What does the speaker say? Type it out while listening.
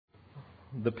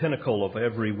The pinnacle of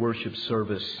every worship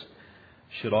service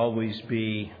should always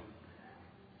be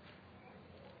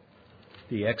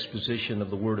the exposition of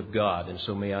the Word of God. And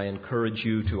so may I encourage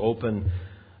you to open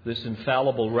this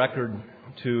infallible record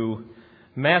to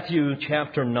Matthew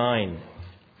chapter 9.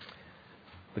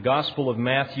 The Gospel of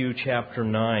Matthew chapter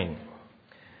 9.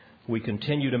 We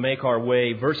continue to make our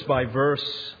way verse by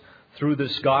verse through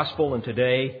this Gospel, and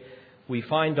today we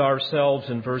find ourselves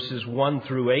in verses 1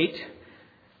 through 8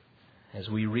 as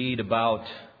we read about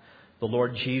the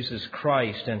Lord Jesus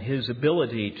Christ and His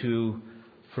ability to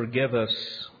forgive us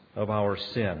of our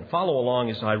sin. Follow along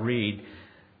as I read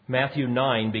Matthew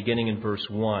 9, beginning in verse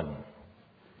 1.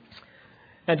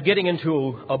 And getting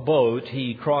into a boat,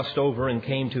 he crossed over and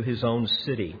came to his own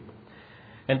city.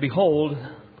 And behold,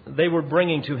 they were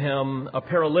bringing to him a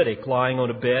paralytic lying on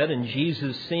a bed. And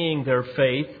Jesus, seeing their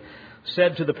faith,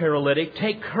 said to the paralytic,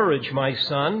 "Take courage, my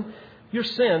son, your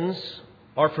sins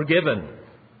are forgiven."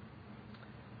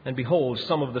 And behold,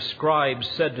 some of the scribes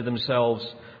said to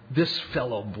themselves, "This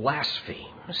fellow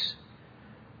blasphemes."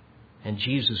 And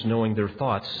Jesus, knowing their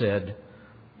thoughts, said,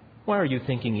 "Why are you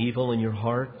thinking evil in your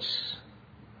hearts?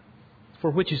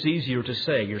 For which is easier to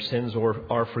say, 'Your sins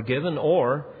are forgiven,'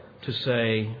 or to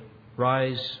say,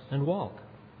 'Rise and walk'?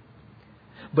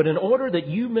 But in order that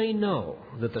you may know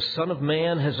that the Son of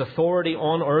Man has authority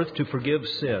on earth to forgive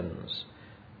sins,"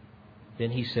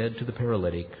 then he said to the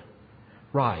paralytic,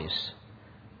 "Rise,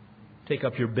 take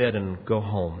up your bed and go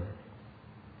home."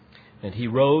 And he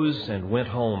rose and went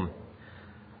home.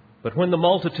 But when the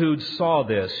multitudes saw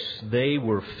this, they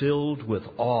were filled with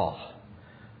awe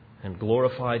and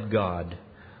glorified God,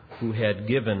 who had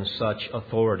given such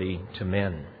authority to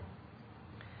men.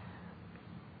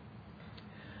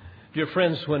 Dear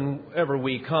friends, whenever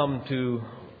we come to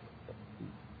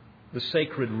the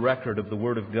sacred record of the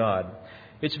Word of God,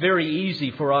 it's very easy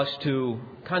for us to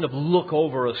kind of look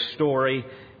over a story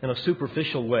in a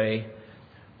superficial way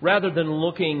rather than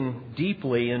looking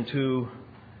deeply into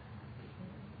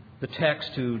the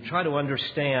text to try to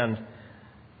understand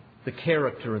the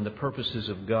character and the purposes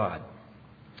of God.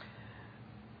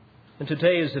 And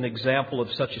today is an example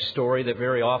of such a story that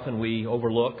very often we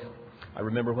overlook. I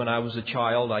remember when I was a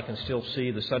child, I can still see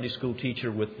the Sunday school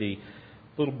teacher with the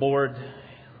little board,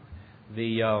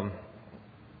 the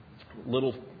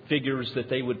little figures that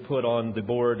they would put on the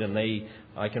board, and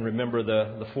I can remember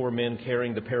the four men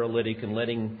carrying the paralytic and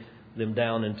letting him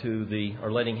down into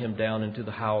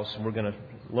the house. And we're going to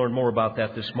learn more about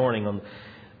that this morning.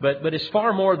 But it's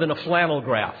far more than a flannel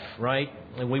graph, right?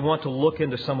 And we want to look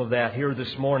into some of that here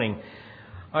this morning.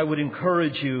 I would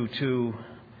encourage you to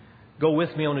go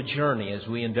with me on a journey as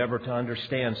we endeavor to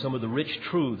understand some of the rich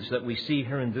truths that we see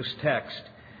here in this text.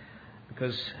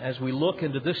 Because as we look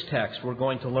into this text, we're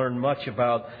going to learn much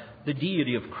about the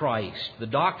deity of Christ, the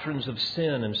doctrines of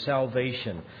sin and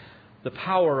salvation, the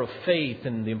power of faith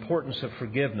and the importance of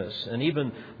forgiveness, and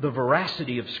even the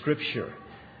veracity of Scripture,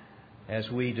 as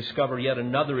we discover yet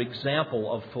another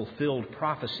example of fulfilled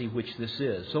prophecy, which this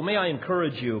is. So may I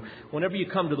encourage you, whenever you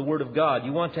come to the Word of God,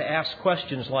 you want to ask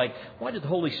questions like, why did the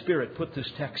Holy Spirit put this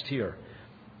text here?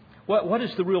 What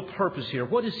is the real purpose here?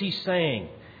 What is He saying?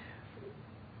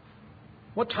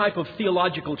 What type of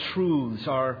theological truths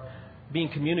are being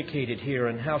communicated here,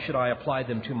 and how should I apply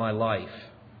them to my life?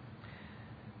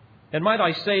 And might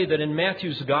I say that in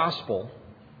Matthew's Gospel,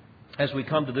 as we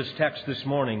come to this text this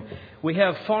morning, we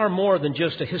have far more than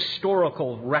just a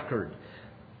historical record,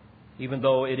 even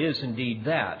though it is indeed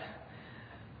that.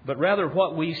 But rather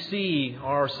what we see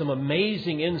are some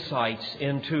amazing insights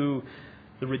into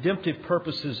the redemptive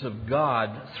purposes of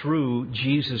God through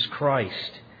Jesus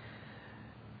Christ.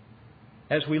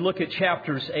 As we look at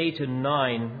chapters 8 and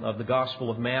 9 of the Gospel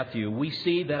of Matthew, we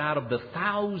see that out of the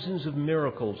thousands of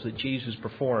miracles that Jesus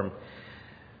performed,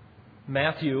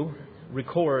 Matthew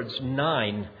records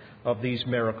 9 of these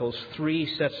miracles, 3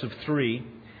 sets of 3.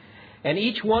 And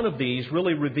each one of these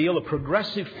really reveal a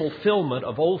progressive fulfillment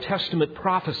of Old Testament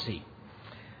prophecy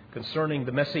concerning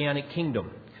the Messianic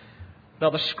kingdom.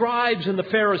 Now, the scribes and the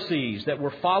Pharisees that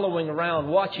were following around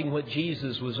watching what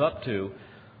Jesus was up to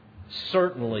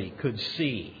certainly could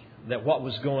see that what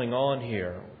was going on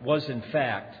here was in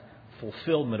fact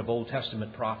fulfillment of Old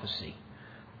Testament prophecy.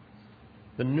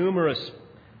 The numerous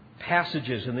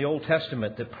passages in the Old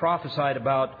Testament that prophesied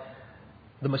about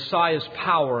the Messiah's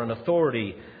power and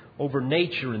authority over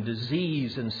nature and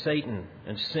disease and Satan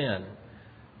and sin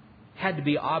had to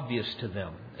be obvious to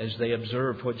them as they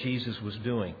observed what Jesus was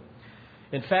doing.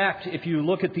 In fact, if you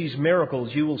look at these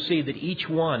miracles, you will see that each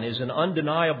one is an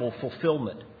undeniable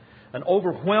fulfillment, an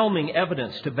overwhelming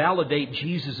evidence to validate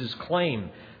Jesus' claim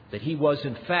that He was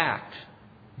in fact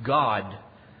God,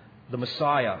 the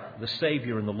Messiah, the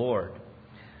Savior, and the Lord.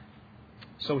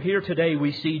 So here today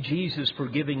we see Jesus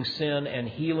forgiving sin and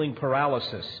healing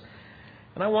paralysis.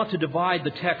 And I want to divide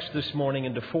the text this morning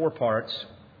into 4 parts.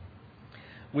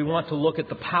 We want to look at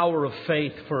the power of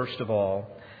faith first of all,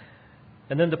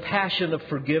 and then the passion of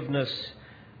forgiveness,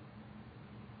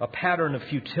 a pattern of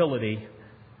futility,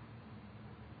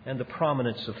 and the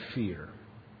prominence of fear.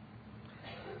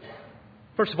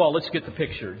 First of all, let's get the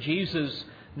picture. Jesus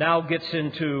now gets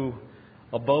into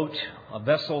a boat, a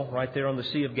vessel right there on the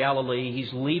Sea of Galilee.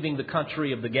 He's leaving the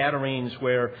country of the Gadarenes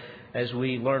where, as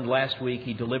we learned last week,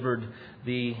 He delivered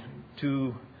the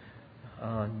 2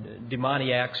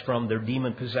 demoniacs from their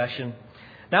demon possession.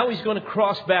 Now He's going to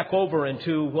cross back over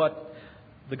into what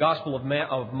the Gospel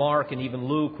of Mark and even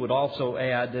Luke would also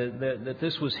add, that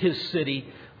this was His city,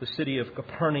 the city of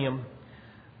Capernaum.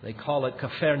 They call it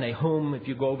Capharnaum. If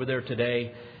you go over there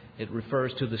today, it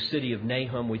refers to the city of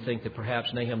Nahum. We think that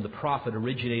perhaps Nahum the prophet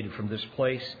originated from this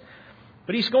place.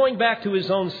 But He's going back to His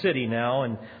own city now,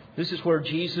 and this is where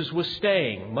Jesus was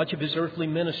staying. Much of His earthly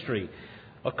ministry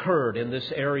occurred in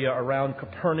this area around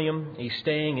Capernaum. He's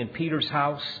staying in Peter's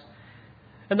house.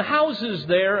 And the houses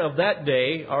there of that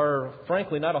day are,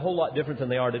 frankly, not a whole lot different than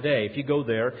they are today. If you go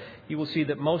there, you will see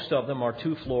that most of them are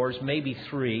 2 floors, maybe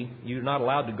 3. You're not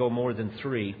allowed to go more than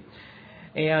 3.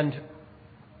 And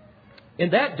in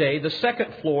that day, the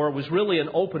second floor was really an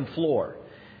open floor.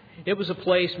 It was a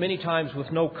place many times with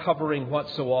no covering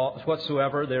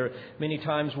whatsoever. There many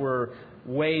times were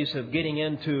ways of getting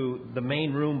into the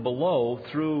main room below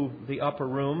through the upper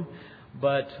room.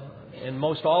 But in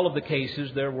most all of the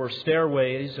cases, there were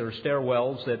stairways or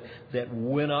stairwells that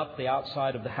went up the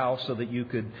outside of the house so that you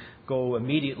could go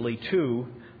immediately to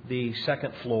the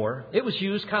second floor. It was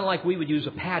used kind of like we would use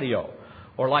a patio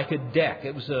or like a deck.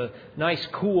 It was a nice,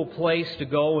 cool place to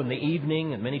go in the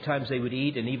evening, and many times they would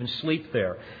eat and even sleep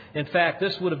there. In fact,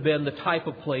 this would have been the type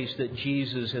of place that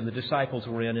Jesus and the disciples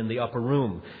were in the upper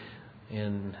room,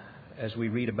 as we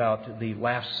read about the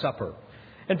Last Supper.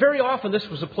 And very often this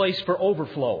was a place for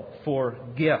overflow, for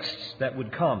guests that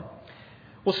would come.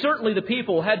 Well, certainly the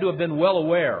people had to have been well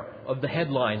aware of the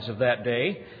headlines of that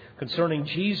day concerning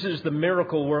Jesus, the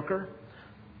miracle worker.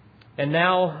 And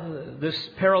now this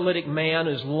paralytic man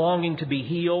is longing to be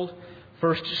healed,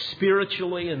 first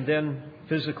spiritually and then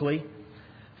physically.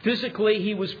 Physically,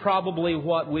 he was probably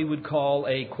what we would call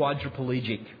a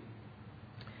quadriplegic.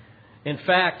 In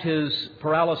fact, his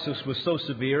paralysis was so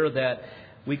severe that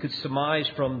we could surmise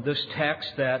from this text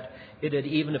that it had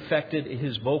even affected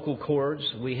his vocal cords.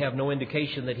 We have no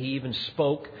indication that he even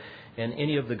spoke in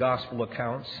any of the gospel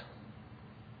accounts.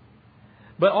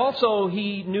 But also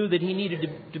he knew that he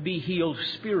needed to be healed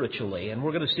spiritually, and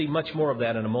we're going to see much more of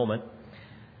that in a moment.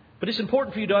 But it's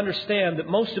important for you to understand that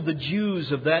most of the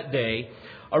Jews of that day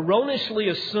erroneously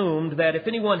assumed that if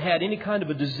anyone had any kind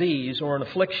of a disease or an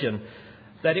affliction,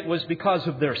 that it was because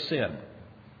of their sin.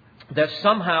 That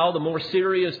somehow the more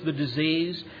serious the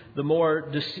disease, the more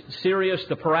serious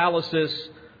the paralysis,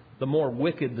 the more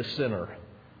wicked the sinner.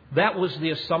 That was the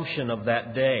assumption of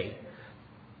that day.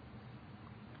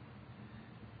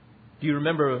 Do you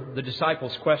remember the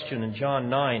disciples' question in John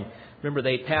 9? Remember,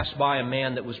 they passed by a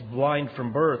man that was blind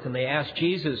from birth, and they asked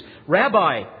Jesus,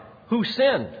 "Rabbi, who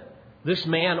sinned, this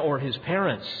man or his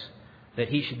parents, that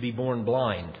he should be born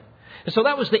blind?" And so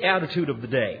that was the attitude of the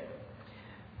day.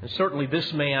 And certainly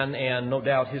this man, and no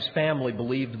doubt his family,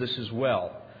 believed this as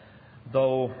well,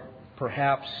 though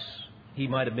perhaps he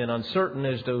might have been uncertain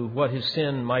as to what his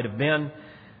sin might have been,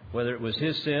 whether it was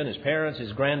his sin, his parents,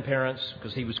 his grandparents,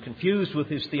 because he was confused with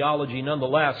his theology.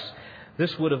 Nonetheless,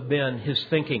 this would have been his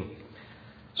thinking.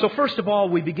 So first of all,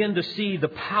 we begin to see the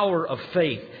power of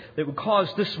faith that would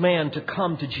cause this man to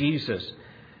come to Jesus.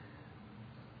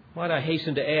 Might I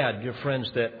hasten to add, dear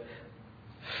friends, that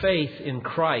faith in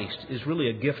Christ is really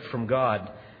a gift from God.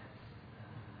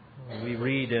 We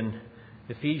read in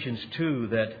Ephesians 2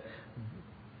 that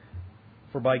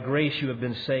for by grace you have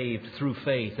been saved through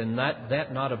faith, and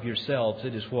that not of yourselves.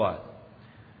 It is what?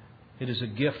 It is a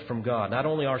gift from God. Not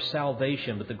only our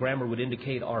salvation, but the grammar would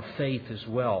indicate our faith as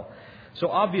well. So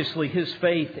obviously his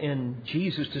faith in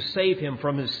Jesus to save him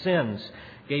from his sins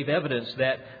gave evidence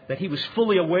that he was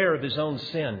fully aware of his own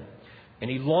sin. And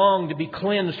he longed to be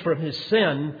cleansed from his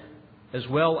sin, as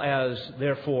well as,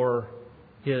 therefore,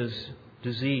 his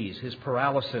disease, his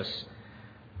paralysis.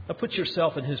 Now put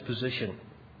yourself in his position.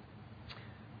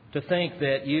 To think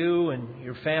that you and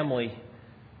your family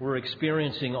were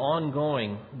experiencing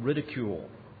ongoing ridicule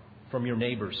from your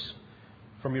neighbors,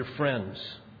 from your friends.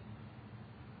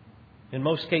 In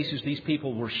most cases, these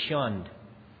people were shunned.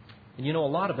 And you know, a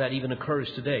lot of that even occurs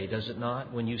today, does it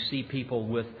not? When you see people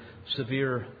with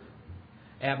severe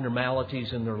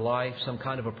abnormalities in their life, some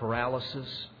kind of a paralysis.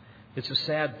 It's a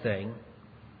sad thing.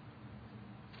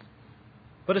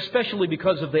 But especially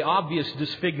because of the obvious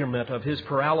disfigurement of his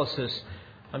paralysis,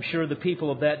 I'm sure the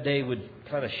people of that day would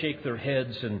kind of shake their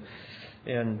heads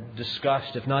in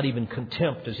disgust, if not even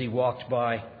contempt, as he walked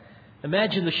by.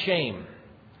 Imagine the shame.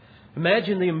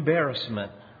 Imagine the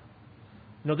embarrassment.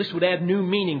 This would add new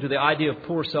meaning to the idea of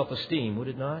poor self-esteem, would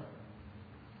it not?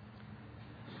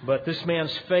 But this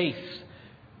man's faith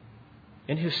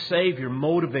in his Savior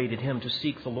motivated him to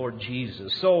seek the Lord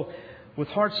Jesus. So, with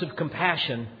hearts of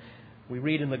compassion, we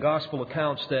read in the Gospel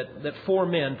accounts that 4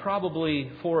 men,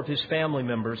 probably 4 of his family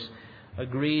members,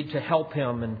 agreed to help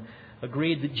him and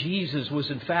agreed that Jesus was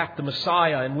in fact the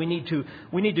Messiah, and we need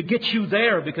to get you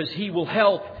there because He will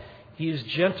help. He is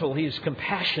gentle, He is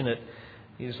compassionate,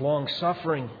 He is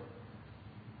long-suffering.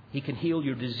 He can heal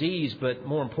your disease, but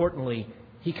more importantly,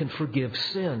 He can forgive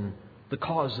sin, the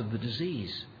cause of the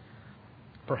disease.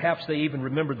 Perhaps they even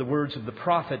remembered the words of the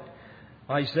prophet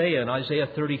Isaiah in Isaiah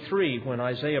 33, when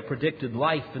Isaiah predicted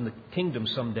life in the kingdom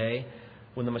someday,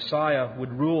 when the Messiah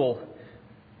would rule,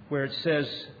 where it says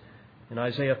in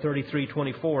Isaiah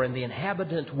 33:24, "And the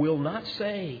inhabitant will not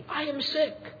say, 'I am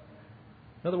sick.'"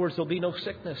 In other words, there'll be no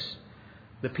sickness.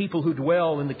 The people who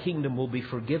dwell in the kingdom will be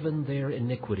forgiven their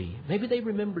iniquity. Maybe they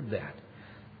remembered that.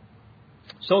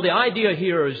 So the idea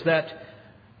here is that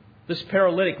this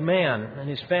paralytic man and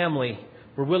his family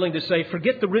were willing to say,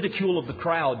 forget the ridicule of the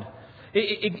crowd.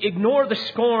 Ignore the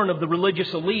scorn of the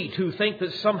religious elite who think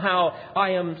that somehow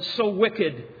I am so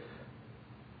wicked.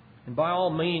 And by all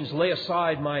means, lay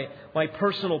aside my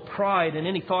personal pride and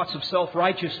any thoughts of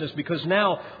self-righteousness, because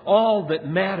now all that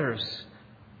matters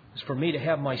is for me to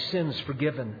have my sins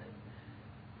forgiven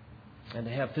and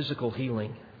to have physical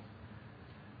healing.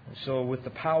 And so with the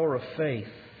power of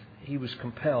faith, he was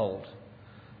compelled.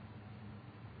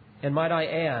 And might I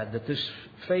add that this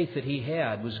faith that he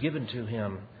had was given to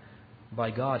him by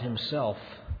God Himself.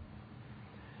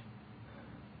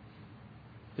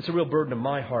 It's a real burden of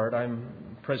my heart.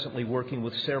 I'm presently working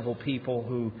with several people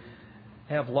who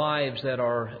have lives that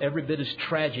are every bit as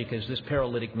tragic as this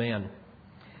paralytic man.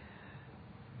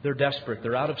 They're desperate.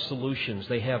 They're out of solutions.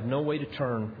 They have nowhere to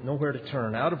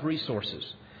turn, out of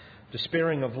resources,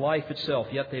 despairing of life itself,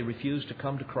 yet they refuse to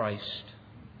come to Christ.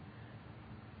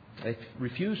 They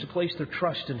refuse to place their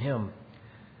trust in Him.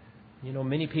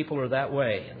 Many people are that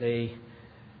way.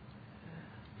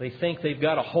 They think they've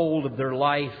got a hold of their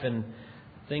life and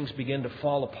things begin to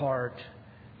fall apart.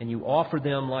 And you offer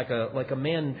them like a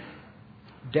man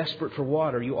desperate for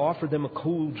water. You offer them a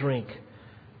cool drink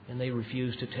and they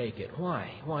refuse to take it.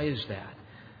 Why? Why is that?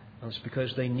 Well, it's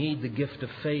because they need the gift of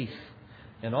faith.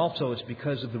 And also it's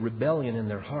because of the rebellion in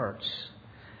their hearts.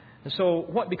 And so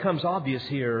what becomes obvious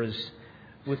here is,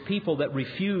 with people that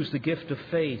refuse the gift of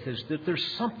faith, is that there's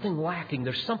something lacking.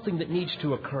 There's something that needs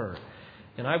to occur.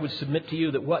 And I would submit to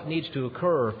you that what needs to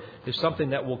occur is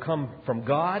something that will come from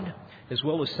God, as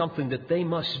well as something that they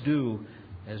must do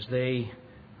as they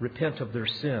repent of their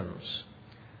sins.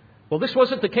 Well, this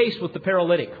wasn't the case with the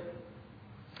paralytic.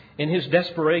 In his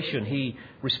desperation, he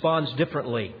responds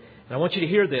differently. And I want you to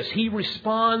hear this. He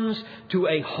responds to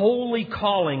a holy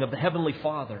calling of the Heavenly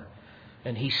Father,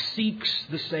 and he seeks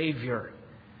the Savior.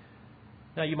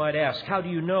 Now you might ask, how do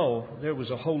you know there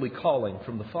was a holy calling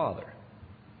from the Father?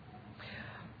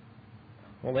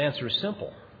 Well, the answer is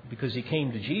simple. Because he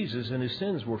came to Jesus and his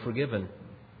sins were forgiven.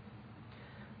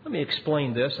 Let me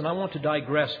explain this, and I want to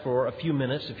digress for a few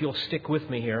minutes, if you'll stick with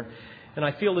me here. And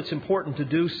I feel it's important to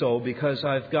do so because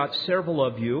I've got several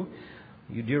of you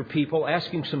dear people,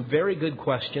 asking some very good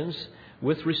questions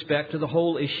with respect to the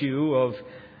whole issue of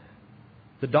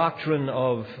the doctrine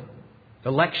of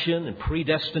election and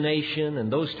predestination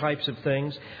and those types of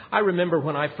things. I remember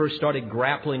when I first started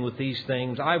grappling with these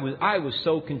things, I was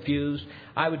so confused.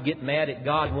 I would get mad at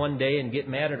God one day and get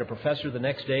mad at a professor the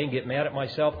next day and get mad at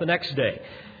myself the next day.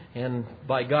 And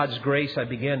by God's grace, I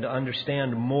began to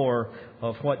understand more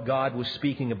of what God was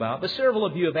speaking about. But several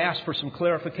of you have asked for some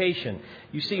clarification.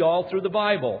 You see all through the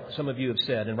Bible, some of you have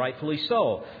said, and rightfully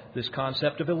so, this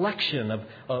concept of election,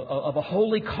 of a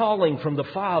holy calling from the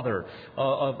Father,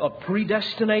 of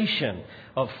predestination,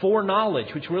 of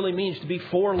foreknowledge, which really means to be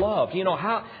foreloved. You know,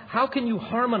 how can you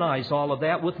harmonize all of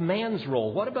that with man's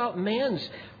role? What about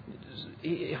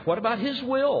his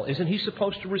will? Isn't he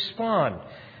supposed to respond?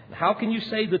 How can you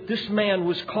say that this man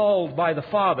was called by the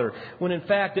Father when in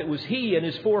fact it was he and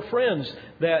his 4 friends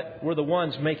that were the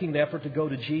ones making the effort to go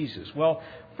to Jesus? Well,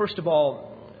 first of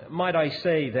all, might I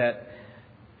say that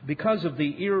because of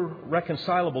the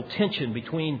irreconcilable tension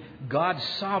between God's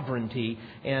sovereignty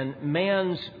and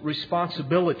man's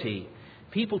responsibility,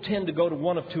 people tend to go to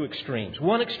one of two extremes.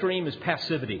 One extreme is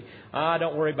passivity.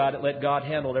 Don't worry about it. Let God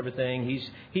handle everything.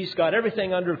 He's got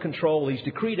everything under control. He's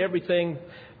decreed everything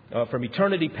from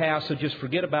eternity past, so just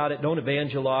forget about it. Don't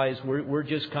evangelize. We're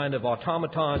just kind of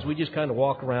automatons. We just kind of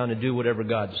walk around and do whatever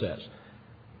God says.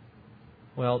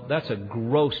 Well, that's a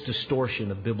gross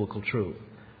distortion of biblical truth.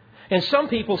 And some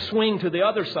people swing to the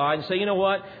other side and say, you know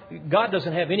what? God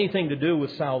doesn't have anything to do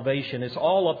with salvation. It's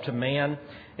all up to man.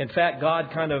 In fact,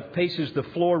 God kind of paces the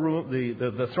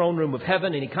the throne room of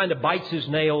heaven, and He kind of bites His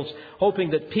nails,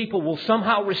 hoping that people will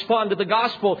somehow respond to the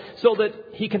gospel so that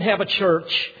He can have a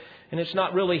church. And it's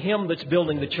not really Him that's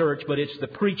building the church, but it's the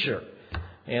preacher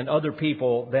and other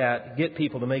people that get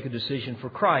people to make a decision for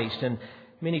Christ. And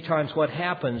many times what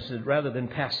happens is rather than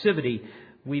passivity,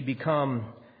 we begin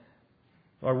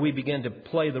to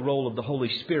play the role of the Holy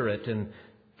Spirit and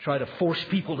try to force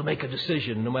people to make a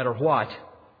decision no matter what.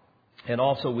 And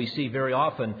also we see very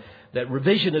often that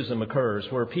revisionism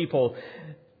occurs where people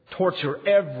torture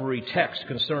every text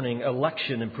concerning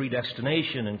election and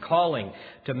predestination and calling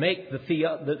to make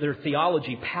their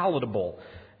theology palatable.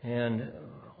 And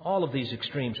all of these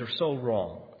extremes are so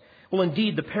wrong. Well,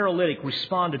 indeed, the paralytic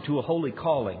responded to a holy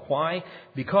calling. Why?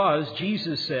 Because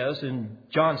Jesus says in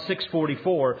John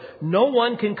 6:44, "No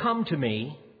one can come to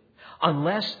me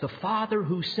unless the Father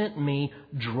who sent me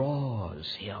draws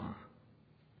him.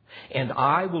 And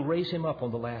I will raise him up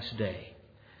on the last day."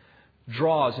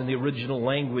 Draws in the original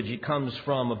language, it comes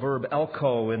from a verb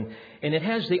elko, and it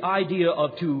has the idea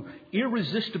of to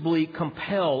irresistibly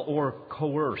compel or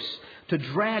coerce, to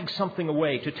drag something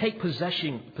away, to take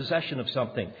possession of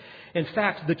something. In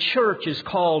fact, the church is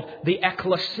called the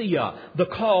ecclesia, the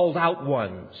called out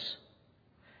ones.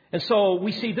 And so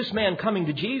we see this man coming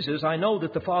to Jesus. I know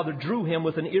that the Father drew him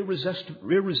with an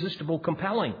irresistible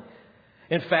compelling.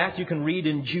 In fact, you can read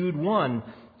in Jude 1,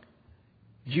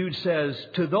 Jude says,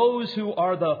 "To those who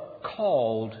are the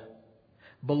called,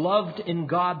 beloved in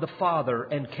God the Father,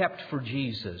 and kept for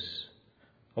Jesus."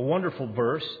 A wonderful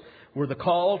verse. We're the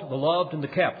called, the loved, and the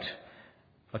kept.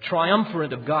 A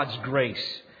triumvirate of God's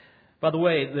grace. By the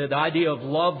way, the idea of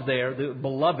love there, the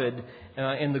beloved,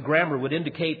 in the grammar would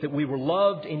indicate that we were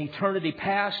loved in eternity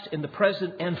past, in the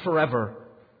present, and forever.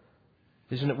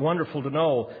 Isn't it wonderful to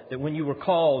know that when you were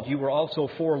called, you were also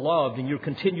foreloved, and you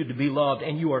continued to be loved,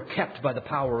 and you are kept by the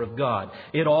power of God?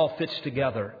 It all fits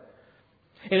together.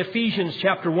 In Ephesians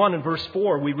chapter 1 and verse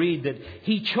 4, we read that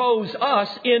He chose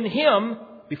us in Him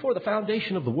before the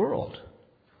foundation of the world.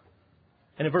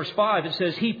 And in verse 5, it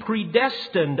says He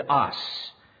predestined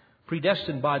us.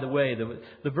 Predestined, by the way,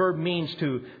 the verb means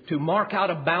to mark out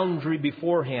a boundary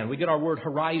beforehand. We get our word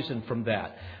horizon from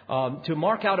that. To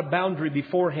mark out a boundary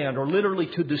beforehand, or literally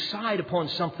to decide upon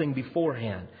something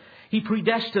beforehand. He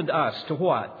predestined us to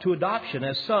what? To adoption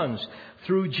as sons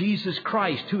through Jesus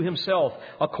Christ to Himself,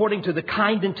 according to the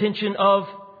kind intention of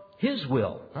His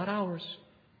will, not ours.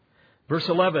 Verse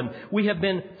 11, we have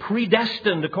been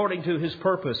predestined according to His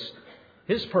purpose,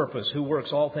 who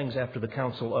works all things after the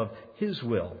counsel of His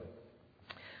will.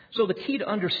 So the key to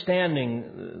understanding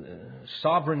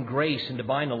sovereign grace and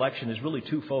divine election is really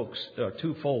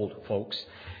twofold, folks.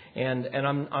 And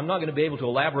I'm not going to be able to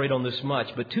elaborate on this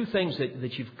much, but two things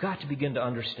that you've got to begin to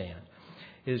understand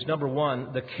is, number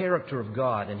one, the character of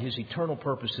God and His eternal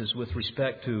purposes with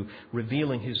respect to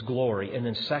revealing His glory. And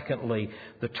then secondly,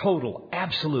 the total,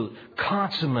 absolute,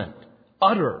 consummate,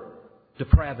 utter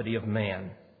depravity of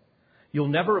man. You'll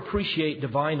never appreciate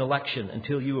divine election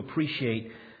until you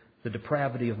appreciate the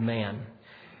depravity of man.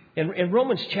 In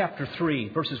Romans chapter 3,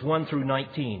 verses 1 through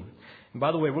 19, and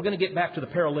by the way, we're going to get back to the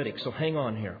paralytic, so hang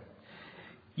on here.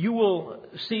 You will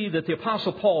see that the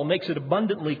Apostle Paul makes it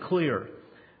abundantly clear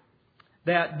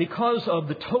that because of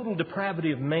the total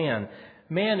depravity of man,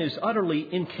 man is utterly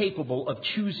incapable of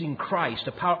choosing Christ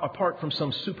apart from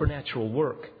some supernatural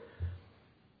work.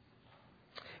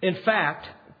 In fact,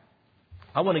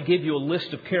 I want to give you a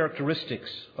list of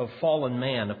characteristics of fallen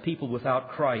man, of people without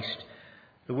Christ,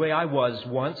 the way I was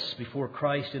once before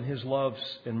Christ in His love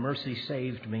and mercy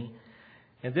saved me.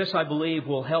 And this, I believe,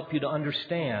 will help you to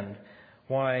understand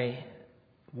why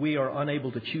we are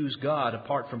unable to choose God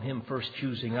apart from Him first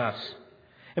choosing us.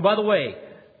 And by the way,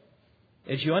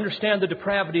 as you understand the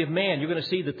depravity of man, you're going to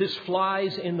see that this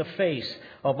flies in the face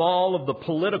of all of the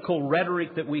political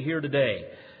rhetoric that we hear today.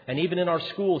 And even in our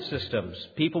school systems,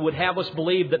 people would have us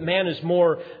believe that man is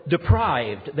more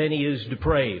deprived than he is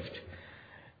depraved.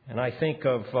 And I think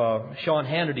of Sean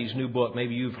Hannity's new book.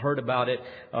 Maybe you've heard about it,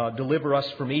 Deliver Us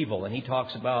from Evil. And he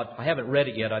talks about, I haven't read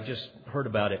it yet, I've just heard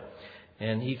about it.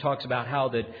 And he talks about how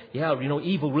that,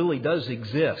 evil really does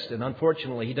exist. And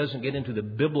unfortunately, he doesn't get into the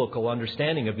biblical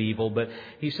understanding of evil, but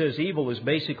he says evil is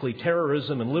basically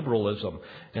terrorism and liberalism.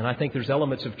 And I think there's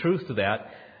elements of truth to that.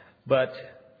 But,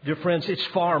 dear friends, it's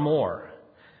far more.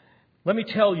 Let me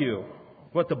tell you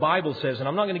what the Bible says, and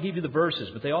I'm not going to give you the verses,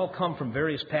 but they all come from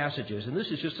various passages, and this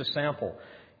is just a sample.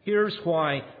 Here's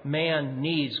why man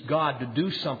needs God to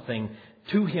do something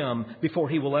to him before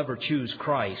he will ever choose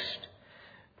Christ.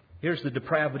 Here's the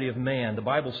depravity of man. The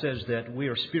Bible says that we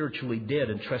are spiritually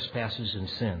dead in trespasses and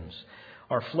sins.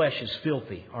 Our flesh is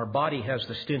filthy. Our body has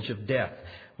the stench of death.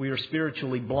 We are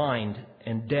spiritually blind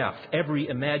and deaf. Every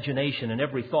imagination and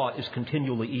every thought is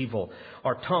continually evil.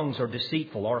 Our tongues are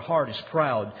deceitful. Our heart is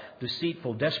proud,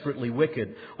 deceitful, desperately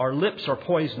wicked. Our lips are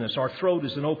poisonous. Our throat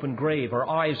is an open grave. Our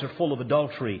eyes are full of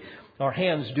adultery. Our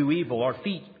hands do evil. Our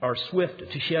feet are swift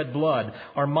to shed blood.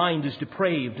 Our mind is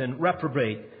depraved and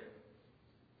reprobate.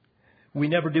 We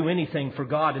never do anything for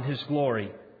God and His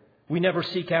glory. We never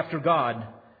seek after God.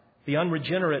 The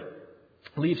unregenerate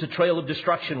leaves a trail of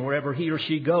destruction wherever he or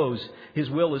she goes. His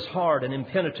will is hard and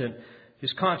impenitent.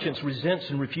 His conscience resents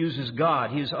and refuses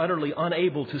God. He is utterly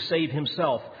unable to save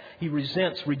himself. He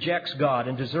resents, rejects God,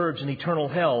 and deserves an eternal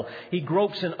hell. He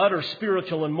gropes in utter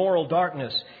spiritual and moral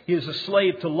darkness. He is a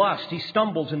slave to lust. He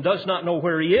stumbles and does not know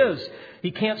where he is.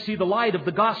 He can't see the light of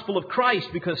the gospel of Christ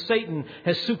because Satan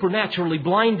has supernaturally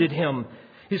blinded him.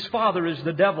 His father is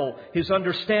the devil. His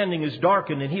understanding is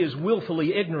darkened, and he is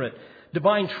willfully ignorant.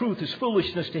 Divine truth is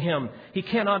foolishness to him. He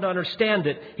cannot understand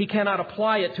it. He cannot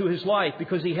apply it to his life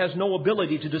because he has no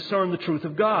ability to discern the truth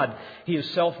of God. He is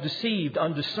self-deceived,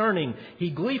 undiscerning. He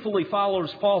gleefully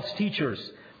follows false teachers.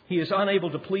 He is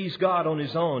unable to please God on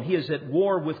his own. He is at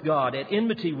war with God, at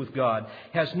enmity with God,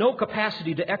 has no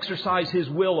capacity to exercise his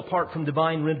will apart from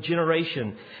divine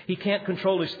regeneration. He can't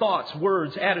control his thoughts,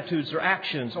 words, attitudes, or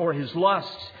actions, or his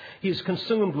lusts. He is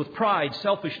consumed with pride,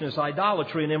 selfishness,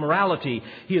 idolatry, and immorality.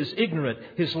 He is ignorant.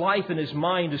 His life and his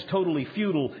mind is totally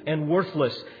futile and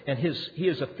worthless. And he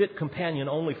is a fit companion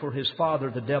only for his father,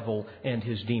 the devil, and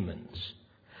his demons.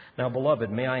 Now,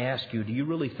 beloved, may I ask you, do you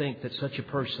really think that such a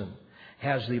person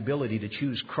has the ability to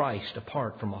choose Christ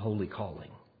apart from a holy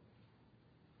calling?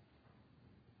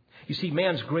 You see,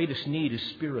 man's greatest need is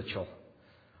spiritual.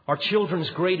 Our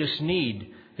children's greatest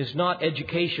need is not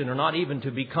education or not even to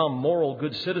become moral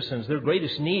good citizens. Their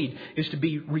greatest need is to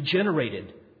be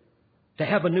regenerated, to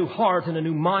have a new heart and a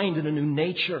new mind and a new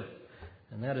nature.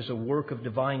 And that is a work of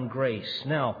divine grace.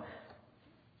 Now,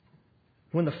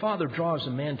 when the Father draws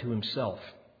a man to himself,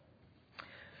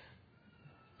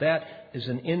 that is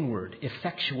an inward,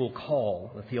 effectual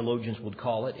call, the theologians would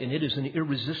call it, and it is an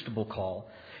irresistible call.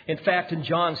 In fact, in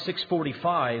John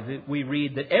 6:45, we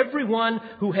read that everyone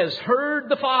who has heard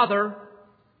the Father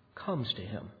comes to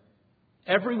Him.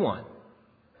 Everyone.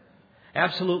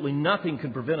 Absolutely nothing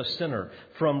can prevent a sinner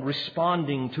from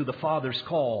responding to the Father's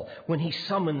call when He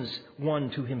summons one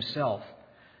to Himself.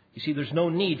 You see, there's no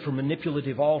need for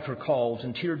manipulative altar calls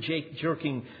and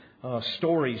tear-jerking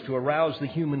stories to arouse the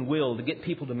human will to get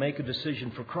people to make a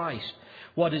decision for Christ.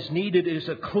 What is needed is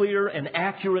a clear and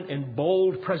accurate and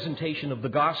bold presentation of the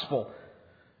gospel.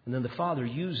 And then the Father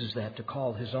uses that to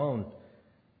call His own.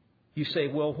 You say,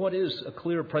 well, what is a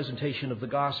clear presentation of the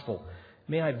gospel?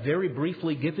 May I very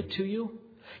briefly give it to you?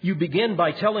 You begin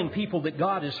by telling people that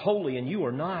God is holy and you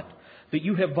are not, that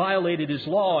you have violated His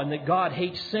law and that God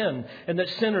hates sin and that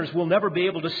sinners will never be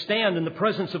able to stand in the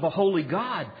presence of a holy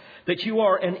God, that you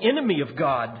are an enemy of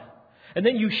God. And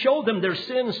then you show them their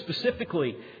sins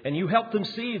specifically and you help them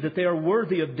see that they are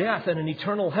worthy of death and an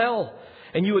eternal hell.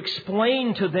 And you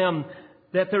explain to them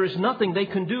that there is nothing they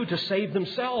can do to save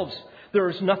themselves. There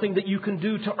is nothing that you can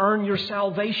do to earn your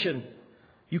salvation.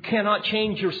 You cannot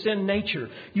change your sin nature.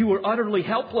 You are utterly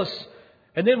helpless.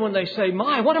 And then when they say,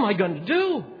 my, what am I going to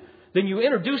do? Then you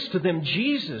introduce to them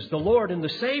Jesus, the Lord and the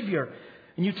Savior.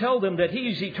 And you tell them that He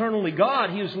is eternally God.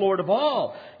 He is Lord of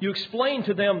all. You explain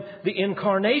to them the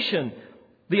incarnation,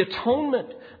 the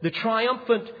atonement, the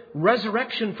triumphant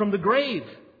resurrection from the grave.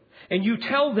 And you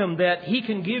tell them that He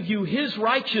can give you His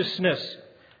righteousness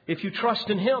if you trust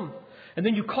in Him. And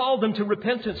then you call them to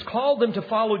repentance, call them to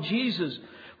follow Jesus,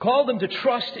 call them to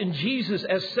trust in Jesus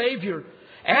as Savior.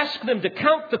 Ask them to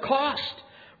count the cost,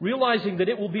 realizing that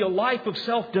it will be a life of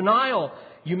self-denial.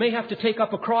 You may have to take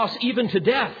up a cross even to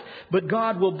death, but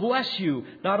God will bless you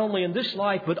not only in this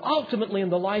life, but ultimately in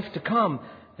the life to come.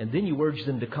 And then you urge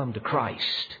them to come to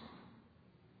Christ.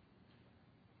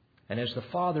 And as the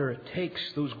Father takes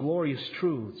those glorious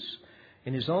truths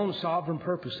in His own sovereign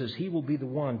purposes, He will be the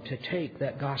one to take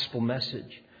that gospel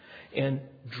message and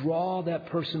draw that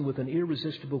person with an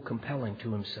irresistible compelling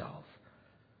to Himself.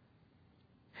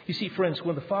 You see, friends,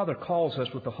 when the Father calls us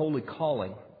with the holy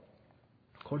calling,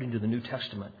 according to the New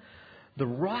Testament, the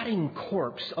rotting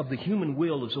corpse of the human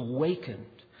will is awakened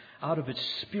out of its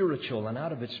spiritual and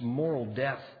out of its moral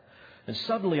death. And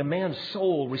suddenly a man's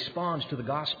soul responds to the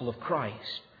gospel of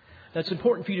Christ. Now, it's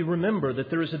important for you to remember that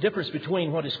there is a difference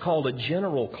between what is called a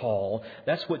general call.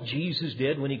 That's what Jesus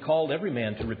did when He called every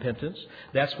man to repentance.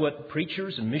 That's what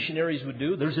preachers and missionaries would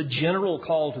do. There's a general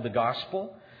call to the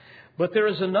gospel. But there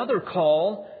is another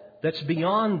call that's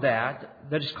beyond that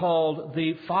is called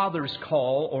the Father's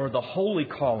call or the holy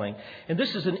calling. And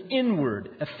this is an inward,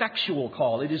 effectual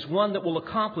call. It is one that will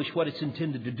accomplish what it's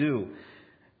intended to do.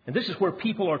 And this is where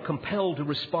people are compelled to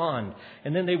respond.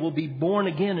 And then they will be born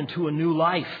again into a new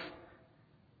life.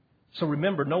 So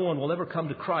remember, no one will ever come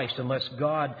to Christ unless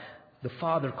God, the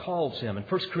Father, calls him. In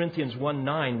 1 Corinthians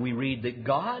 1:9, we read that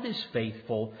God is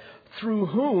faithful, through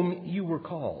whom you were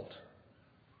called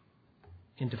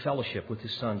into fellowship with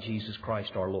His Son, Jesus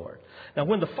Christ our Lord. Now,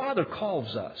 when the Father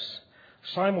calls us,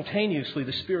 simultaneously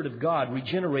the Spirit of God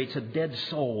regenerates a dead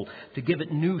soul to give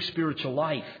it new spiritual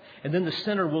life. And then the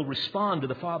sinner will respond to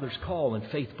the Father's call in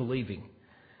faith believing.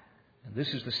 And this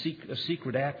is a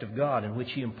secret act of God in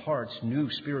which He imparts new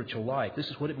spiritual life. This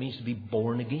is what it means to be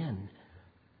born again.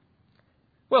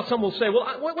 Well, some will say,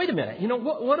 well, wait a minute.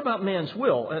 What about man's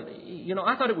will?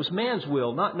 I thought it was man's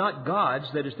will, not God's,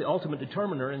 that is the ultimate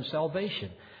determiner in salvation.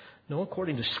 No,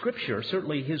 according to Scripture,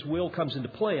 certainly His will comes into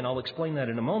play, and I'll explain that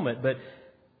in a moment. But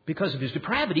because of His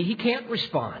depravity, He can't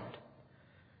respond.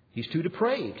 He's too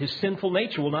depraved. His sinful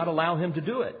nature will not allow Him to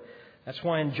do it. That's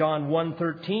why in John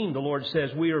 1:13, the Lord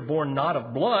says, we are born not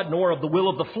of blood, nor of the will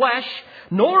of the flesh,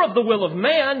 nor of the will of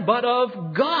man, but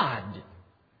of God.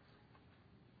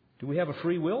 Do we have a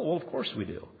free will? Well, of course we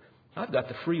do. I've got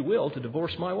the free will to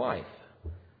divorce my wife.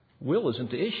 Will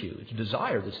isn't the issue. It's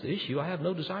desire that's the issue. I have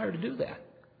no desire to do that.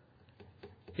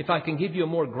 If I can give you a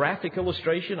more graphic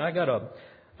illustration, I've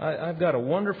got a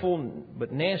wonderful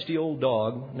but nasty old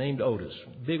dog named Otis.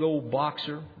 Big old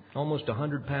boxer, almost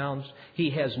 100 pounds.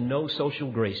 He has no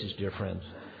social graces, dear friends.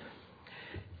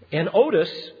 And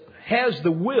Otis has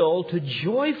the will to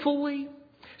joyfully,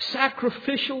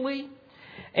 sacrificially,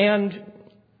 and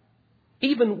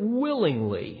even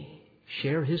willingly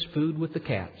share his food with the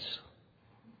cats.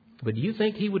 But do you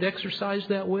think he would exercise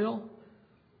that will?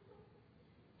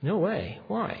 No way.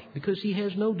 Why? Because he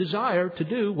has no desire to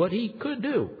do what he could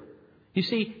do. You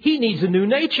see, he needs a new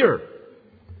nature.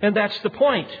 And that's the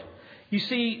point. You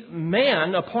see,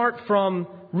 man, apart from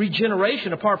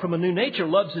regeneration, apart from a new nature,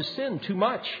 loves his sin too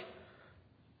much.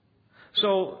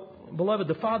 So, beloved,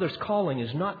 the Father's calling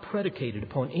is not predicated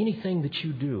upon anything that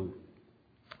you do.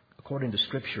 According to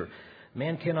Scripture,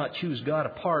 man cannot choose God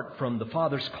apart from the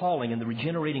Father's calling and the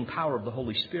regenerating power of the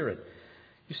Holy Spirit.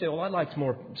 You say, well, I'd like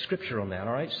more Scripture on that.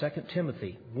 All right, 2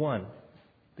 Timothy 1,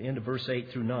 the end of verse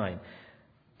 8 through 9.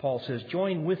 Paul says,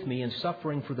 join with me in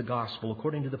suffering for the gospel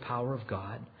according to the power of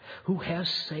God, who has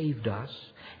saved us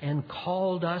and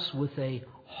called us with a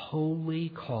holy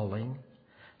calling,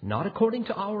 not according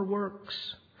to our works,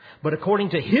 but according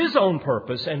to His own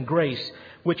purpose and grace,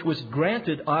 which was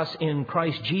granted us in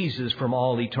Christ Jesus from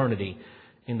all eternity.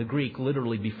 In the Greek,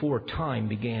 literally before time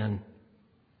began.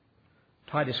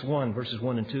 Titus 1, verses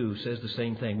 1 and 2 says the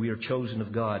same thing. We are chosen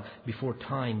of God before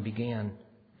time began.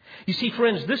 You see,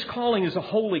 friends, this calling is a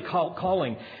holy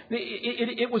calling.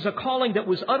 It was a calling that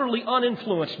was utterly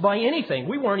uninfluenced by anything.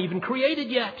 We weren't even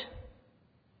created yet.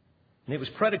 And it was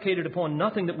predicated upon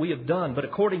nothing that we have done, but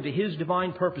according to His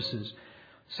divine purposes.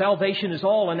 Salvation is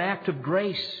all an act of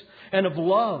grace and of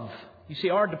love. You see,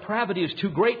 our depravity is too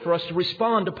great for us to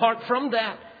respond apart from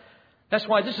that. That's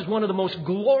why this is one of the most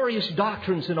glorious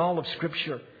doctrines in all of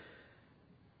Scripture.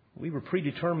 We were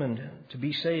predetermined to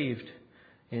be saved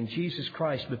in Jesus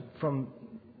Christ from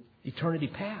eternity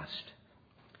past.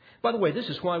 By the way, this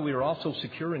is why we are also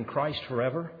secure in Christ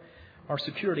forever. Our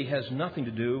security has nothing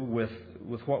to do with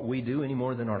what we do any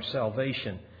more than our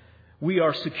salvation. We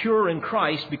are secure in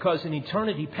Christ because in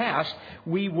eternity past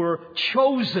we were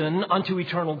chosen unto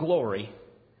eternal glory.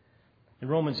 In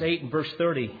Romans 8 and verse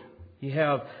 30, you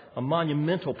have a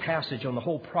monumental passage on the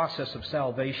whole process of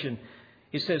salvation.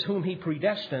 It says, whom He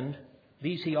predestined,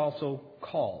 these He also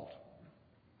called.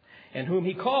 And whom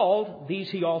He called, these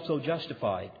He also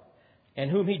justified. And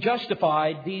whom He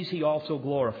justified, these He also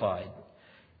glorified.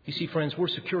 You see, friends, we're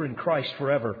secure in Christ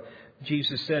forever.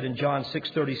 Jesus said in John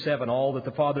 6:37, all that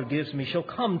the Father gives me shall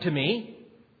come to me.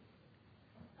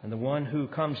 And the one who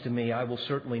comes to me I will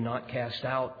certainly not cast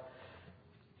out.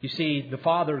 You see, the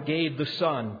Father gave the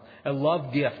Son a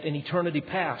love gift in eternity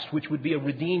past, which would be a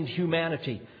redeemed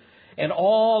humanity. And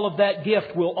all of that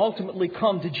gift will ultimately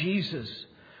come to Jesus.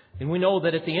 And we know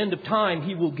that at the end of time,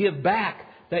 He will give back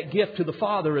that gift to the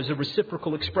Father as a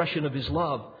reciprocal expression of His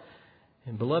love.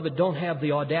 And beloved, don't have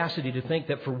the audacity to think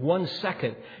that for 1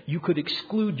 second you could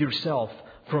exclude yourself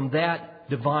from that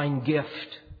divine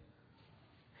gift.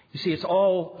 You see, it's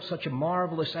all such a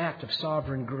marvelous act of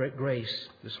sovereign grace,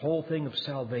 this whole thing of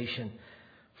salvation.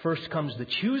 First comes the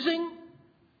choosing,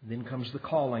 then comes the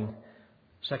calling.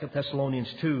 2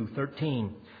 Thessalonians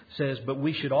 2:13 says, "But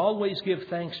we should always give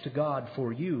thanks to God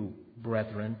for you,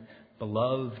 brethren,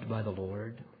 beloved by the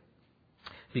Lord,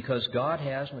 because God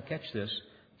has," now catch this,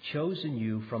 "chosen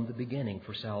you from the beginning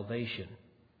for salvation,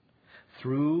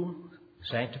 through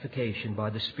sanctification by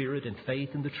the Spirit and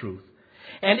faith in the truth.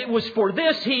 And it was for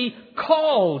this He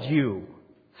called you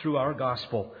through our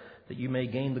gospel, that you may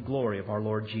gain the glory of our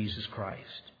Lord Jesus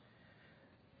Christ."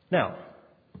 Now,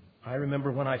 I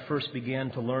remember when I first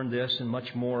began to learn this and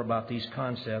much more about these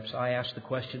concepts, I asked the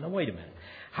question, now wait a minute,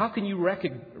 how can you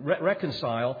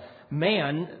reconcile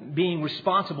man being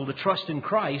responsible to trust in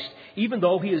Christ even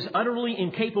though he is utterly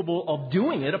incapable of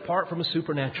doing it apart from a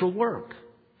supernatural work?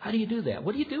 How do you do that?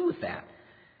 What do you do with that?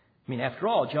 I mean, after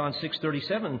all, John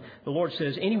 6:37, the Lord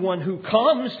says, "Anyone who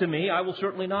comes to me, I will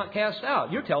certainly not cast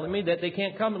out." You're telling me that they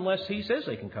can't come unless He says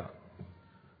they can come.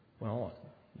 Well,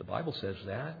 the Bible says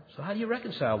that. So how do you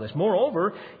reconcile this?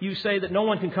 Moreover, you say that no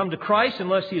one can come to Christ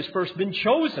unless he has first been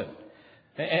chosen.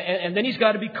 And then he's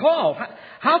got to be called.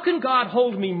 How can God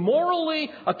hold me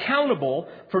morally accountable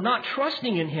for not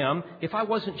trusting in Him if I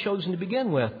wasn't chosen to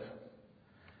begin with?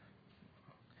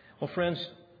 Well, friends,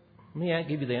 let me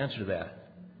give you the answer to that.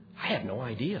 I have no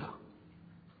idea.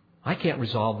 I can't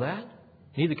resolve that.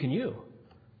 Neither can you.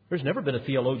 There's never been a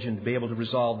theologian to be able to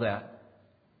resolve that.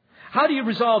 How do you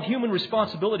resolve human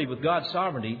responsibility with God's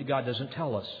sovereignty? God doesn't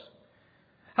tell us.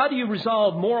 How do you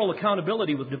resolve moral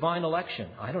accountability with divine election?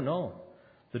 I don't know.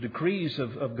 The decrees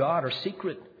of God are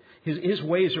secret. His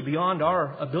ways are beyond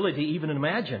our ability to even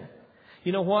imagine.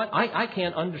 You know what? I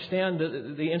can't understand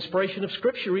the inspiration of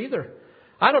Scripture either.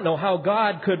 I don't know how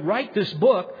God could write this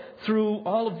book through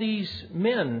all of these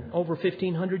men over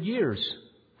 1,500 years.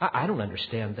 I don't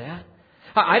understand that.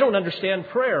 I don't understand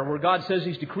prayer where God says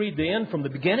He's decreed the end from the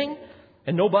beginning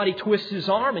and nobody twists His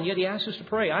arm and yet He asks us to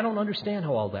pray. I don't understand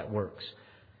how all that works.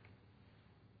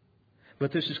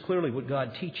 But this is clearly what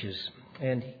God teaches.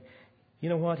 And you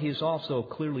know what? He has also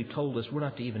clearly told us we're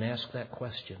not to even ask that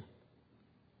question.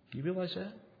 Do you realize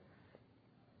that?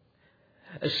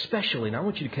 Especially, and I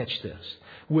want you to catch this,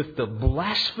 with the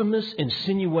blasphemous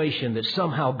insinuation that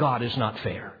somehow God is not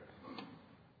fair.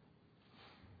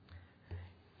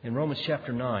 In Romans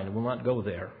chapter 9, we'll not go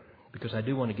there because I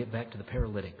do want to get back to the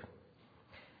paralytic.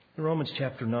 In Romans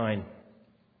chapter 9,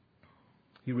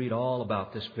 you read all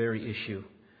about this very issue.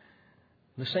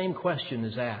 The same question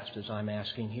is asked as I'm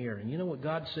asking here. And you know what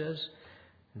God says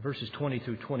in verses 20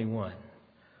 through 21?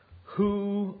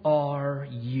 "Who are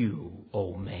you,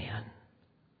 O man,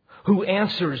 who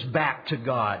answers back to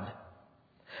God?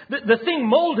 The thing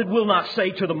molded will not say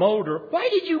to the molder, 'Why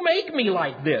did you make me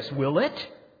like this?' will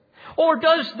it? Or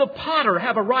does the potter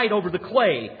have a right over the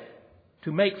clay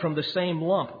to make from the same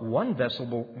lump one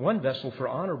vessel for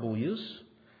honorable use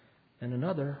and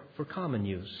another for common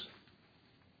use?"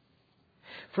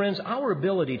 Friends, our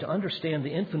ability to understand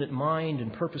the infinite mind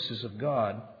and purposes of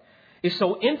God is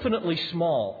so infinitely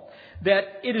small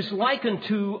that it is likened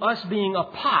to us being a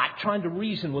pot trying to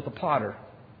reason with a potter.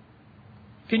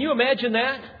 Can you imagine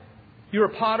that? You're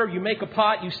a potter, you make a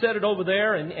pot, you set it over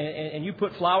there and you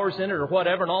put flowers in it or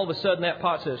whatever, and all of a sudden that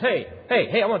pot says, hey,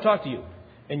 I want to talk to you.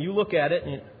 And you look at it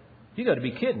and you got to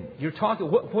be kidding. You're talking,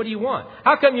 what do you want?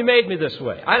 How come you made me this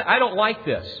way? I don't like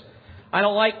this. I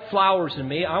don't like flowers in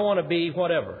me. I want to be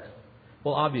whatever.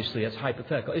 Well, obviously that's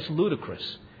hypothetical. It's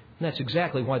ludicrous. And that's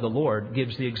exactly why the Lord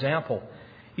gives the example.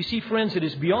 You see, friends, it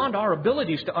is beyond our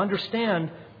abilities to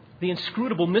understand the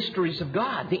inscrutable mysteries of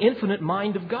God, the infinite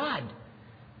mind of God.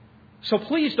 So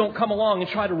please don't come along and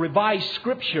try to revise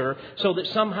Scripture so that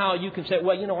somehow you can say,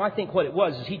 well, I think what it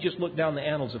was is He just looked down the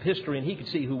annals of history and He could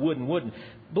see who would and wouldn't.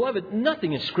 Beloved,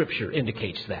 nothing in Scripture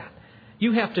indicates that.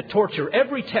 You have to torture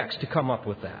every text to come up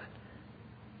with that.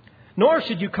 Nor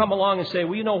should you come along and say,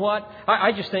 well, you know what?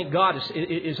 I just think God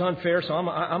is unfair, so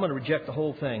I'm going to reject the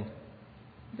whole thing.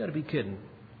 You've got to be kidding.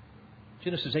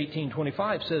 Genesis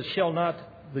 18:25 says, "Shall not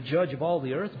the judge of all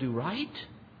the earth do right?"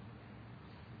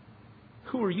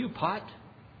 Who are you, pot?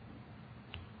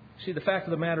 See, the fact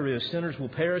of the matter is sinners will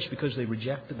perish because they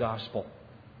reject the gospel.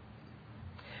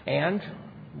 And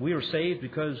we are saved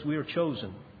because we are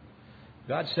chosen.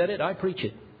 God said it, I preach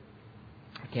it.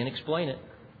 I can't explain it.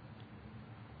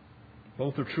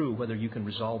 Both are true whether you can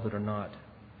resolve it or not.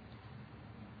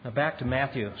 Now back to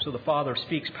Matthew. So the Father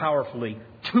speaks powerfully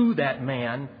to that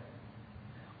man,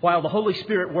 while the Holy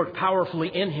Spirit worked powerfully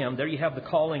in him. There you have the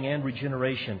calling and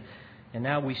regeneration. And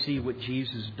now we see what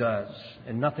Jesus does,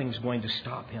 and nothing's going to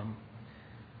stop him.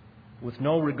 With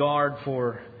no regard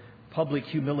for public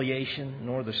humiliation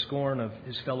nor the scorn of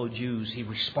his fellow Jews, he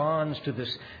responds to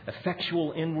this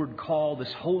effectual inward call,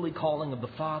 this holy calling of the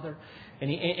Father, and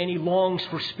he longs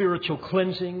for spiritual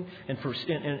cleansing and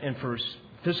for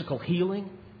physical healing.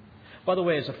 By the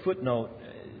way, as a footnote,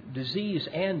 disease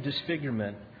and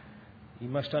disfigurement, you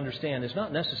must understand, is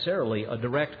not necessarily a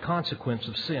direct consequence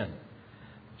of sin.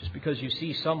 Just because you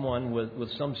see someone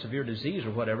with some severe disease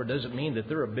or whatever doesn't mean that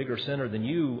they're a bigger sinner than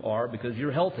you are because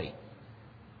you're healthy.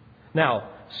 Now,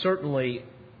 certainly,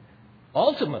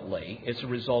 ultimately, it's a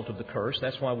result of the curse.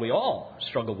 That's why we all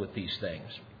struggle with these things.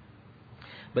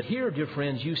 But here, dear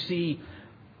friends, you see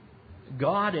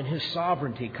God in His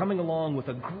sovereignty coming along with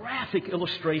a graphic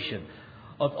illustration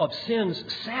of sin's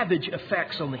savage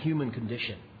effects on the human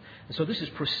condition. And so this is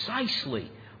precisely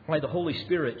why the Holy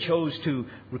Spirit chose to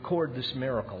record this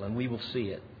miracle, and we will see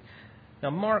it. Now,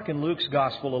 Mark in Luke's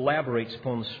Gospel elaborates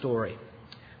upon the story.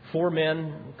 4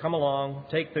 men come along,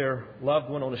 take their loved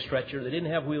one on a stretcher. They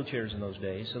didn't have wheelchairs in those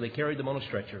days, so they carried them on a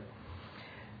stretcher.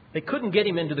 They couldn't get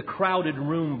him into the crowded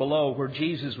room below where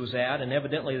Jesus was at, and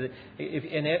evidently,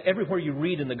 everywhere you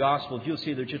read in the Gospels, you'll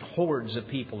see there's just hordes of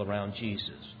people around Jesus.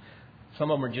 Some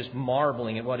of them are just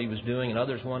marveling at what He was doing, and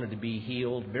others wanted to be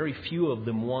healed. Very few of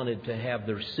them wanted to have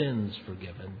their sins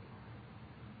forgiven.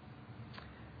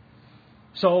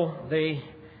 So they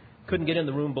couldn't get in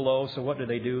the room below, so what do?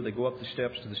 They go up the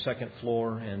steps to the second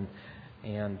floor, and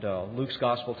Luke's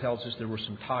Gospel tells us there were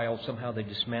some tiles. Somehow they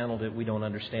dismantled it. We don't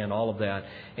understand all of that.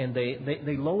 And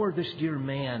they lower this dear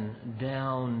man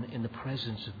down in the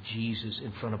presence of Jesus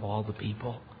in front of all the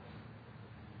people.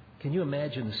 Can you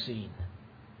imagine the scene?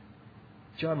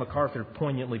 John MacArthur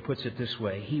poignantly puts it this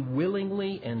way: He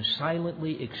willingly and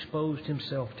silently exposed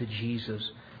Himself to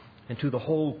Jesus and to the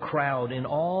whole crowd in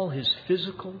all His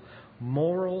physical,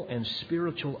 moral, and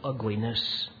spiritual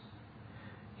ugliness.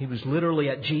 He was literally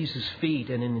at Jesus' feet,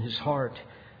 and in His heart,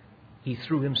 He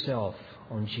threw Himself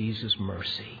on Jesus'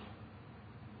 mercy.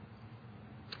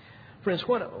 Friends,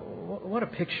 what a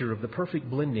picture of the perfect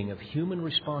blending of human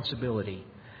responsibility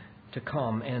to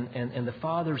come and the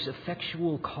Father's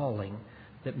effectual calling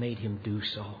that made Him do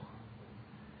so.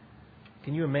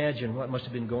 Can you imagine what must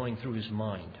have been going through His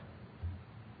mind?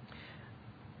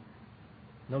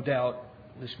 No doubt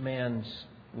this man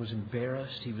was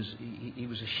embarrassed. He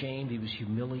was ashamed. He was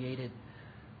humiliated.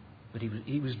 But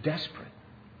he was desperate.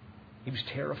 He was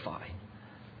terrified.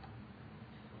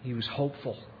 He was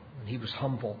hopeful. And he was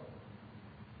humble.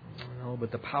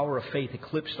 But the power of faith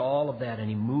eclipsed all of that, and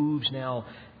he moves now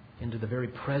into the very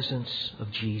presence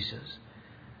of Jesus.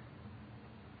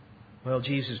 Well,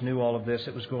 Jesus knew all of this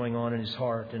that was going on in His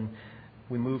heart, and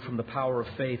we move from the power of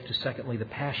faith to, secondly, the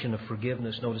passion of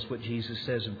forgiveness. Notice what Jesus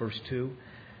says in verse 2.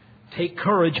 Take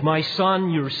courage, my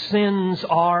son, your sins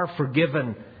are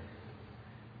forgiven.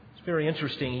 It's very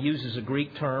interesting. He uses a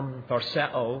Greek term,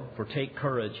 tharseo, for take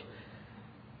courage.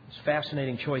 It's a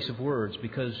fascinating choice of words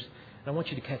because, and I want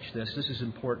you to catch this. This is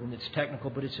important. It's technical,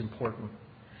 but it's important.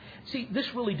 See,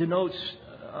 this really denotes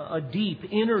a deep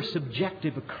inner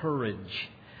subjective courage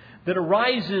that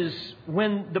arises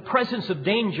when the presence of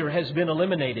danger has been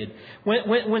eliminated,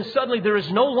 when suddenly there is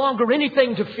no longer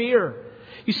anything to fear.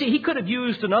 You see, he could have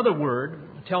used another word,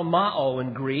 telmao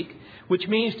in Greek, which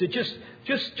means to just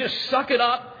suck it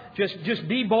up, just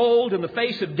be bold in the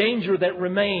face of danger that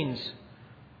remains.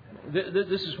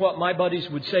 This is what my buddies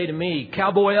would say to me: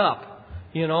 cowboy up,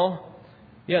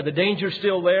 Yeah, the danger's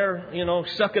still there,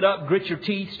 suck it up, grit your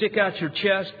teeth, stick out your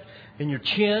chest and your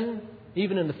chin,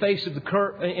 even in the face of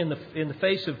in the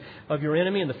face of your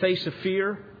enemy, in the face of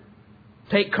fear.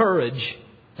 Take courage.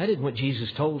 That isn't what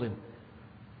Jesus told him.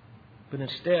 But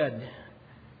instead,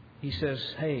 He says,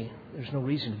 hey, there's no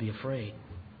reason to be afraid.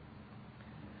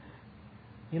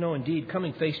 Indeed,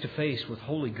 coming face to face with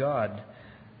holy God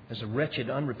as a wretched,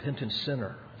 unrepentant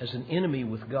sinner, as an enemy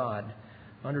with God,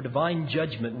 under divine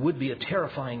judgment would be a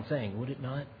terrifying thing, would it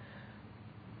not?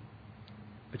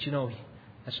 But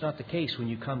that's not the case when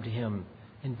you come to Him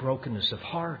in brokenness of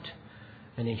heart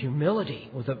and in humility,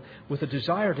 with a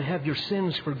desire to have your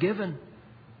sins forgiven.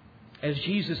 As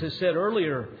Jesus has said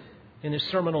earlier in His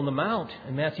Sermon on the Mount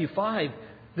in Matthew 5,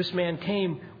 this man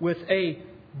came with a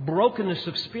brokenness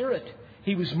of spirit.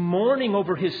 He was mourning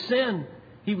over his sin.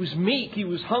 He was meek. He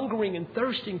was hungering and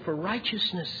thirsting for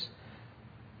righteousness.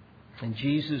 And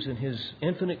Jesus, in His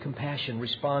infinite compassion,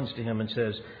 responds to him and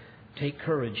says, take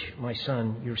courage, my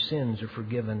son, your sins are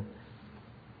forgiven.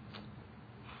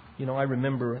 I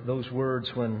remember those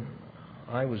words when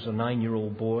I was a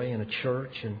 9-year-old boy in a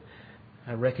church, and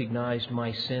I recognized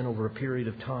my sin over a period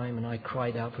of time, and I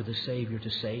cried out for the Savior to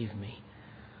save me.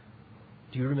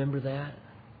 Do you remember that?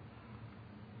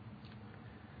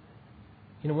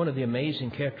 One of the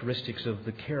amazing characteristics of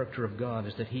the character of God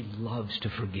is that He loves to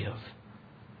forgive.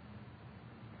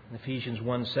 In Ephesians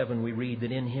 1:7 we read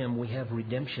that in Him we have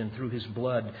redemption through His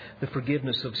blood, the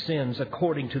forgiveness of sins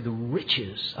according to the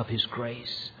riches of His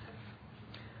grace.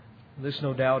 This,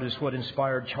 no doubt, is what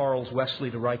inspired Charles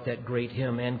Wesley to write that great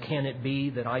hymn, "And Can It Be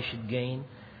That I Should Gain?"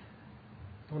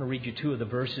 I want to read you 2 of the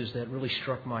verses that really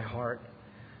struck my heart.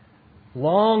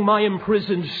 Long my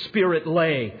imprisoned spirit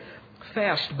lay,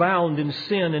 fast bound in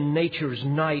sin and nature's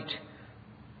night.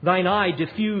 Thine eye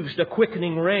diffused a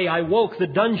quickening ray. I woke, the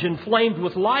dungeon flamed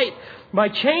with light. My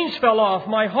chains fell off,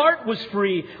 my heart was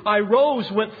free. I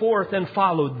rose, went forth, and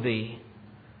followed Thee.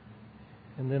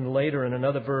 And then later in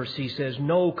another verse he says,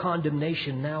 "No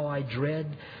condemnation now I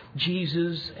dread.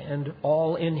 Jesus and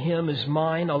all in Him is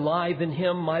mine. Alive in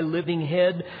Him my living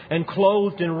head, and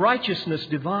clothed in righteousness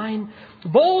divine.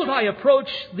 Bold I approach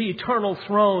the eternal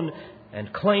throne,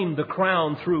 and claim the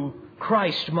crown through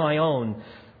Christ my own."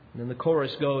 And then the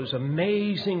chorus goes,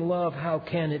 "Amazing love, how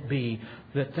can it be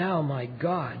that Thou, my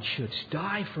God, shouldst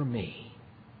die for me?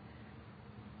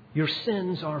 Your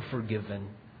sins are forgiven."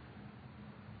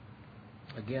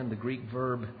 Again, the Greek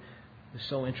verb is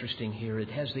so interesting here. It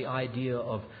has the idea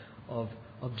of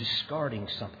discarding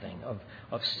something,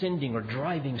 of sending or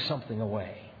driving something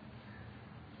away.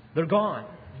 They're gone,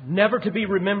 never to be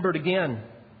remembered again.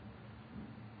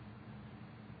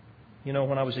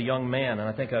 When I was a young man, and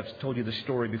I think I've told you this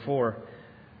story before,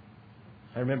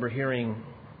 I remember hearing,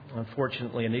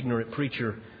 unfortunately, an ignorant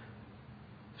preacher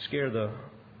scare the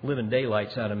living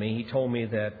daylights out of me. He told me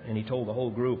that, and he told the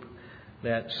whole group,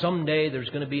 that someday there's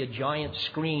going to be a giant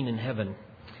screen in heaven,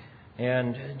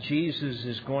 and Jesus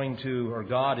is going to, or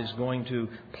God is going to,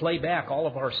 play back all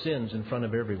of our sins in front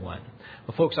of everyone.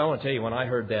 Well, folks, I want to tell you, when I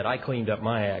heard that, I cleaned up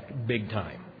my act big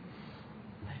time.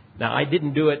 Now, I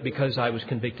didn't do it because I was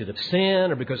convicted of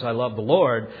sin or because I love the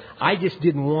Lord. I just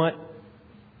didn't want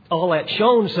all that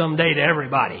shown someday to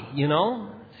everybody,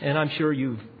 And I'm sure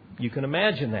you can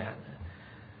imagine that.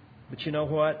 But you know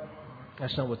what?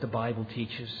 That's not what the Bible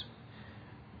teaches.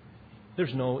 The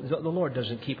Lord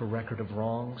doesn't keep a record of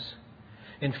wrongs.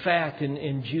 In fact,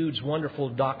 in Jude's wonderful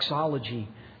doxology,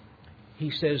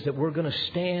 he says that we're going to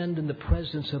stand in the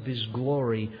presence of His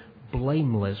glory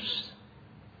blameless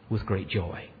with great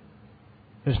joy.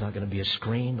 There's not going to be a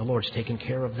screen. The Lord's taken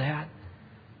care of that.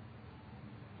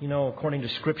 According to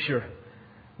Scripture,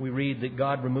 we read that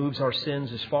God removes our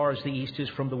sins as far as the east is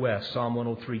from the west, Psalm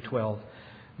 103:12.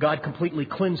 God completely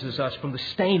cleanses us from the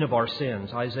stain of our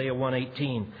sins, Isaiah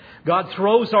 1:18. God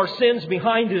throws our sins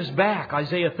behind His back,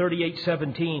 Isaiah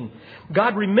 38:17.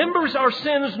 God remembers our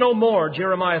sins no more,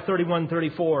 Jeremiah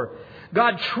 31:34.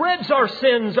 God treads our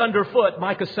sins underfoot,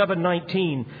 Micah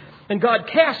 7:19. And God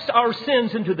casts our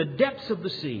sins into the depths of the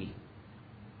sea,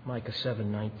 Micah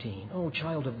 7:19. Oh,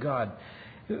 child of God,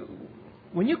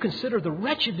 when you consider the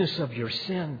wretchedness of your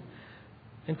sin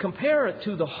and compare it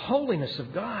to the holiness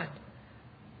of God,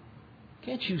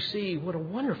 can't you see what a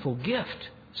wonderful gift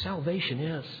salvation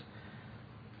is?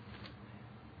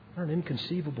 What an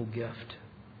inconceivable gift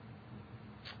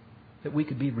that we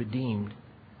could be redeemed.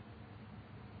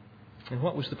 And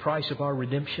what was the price of our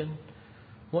redemption?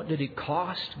 What did it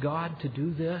cost God to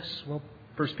do this? Well,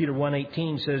 1 Peter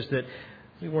 1:18 says that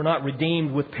we were not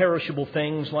redeemed with perishable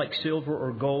things like silver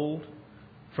or gold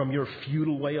from your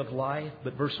futile way of life.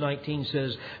 But verse 19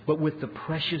 says, but with the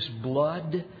precious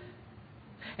blood,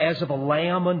 as of a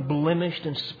lamb unblemished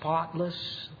and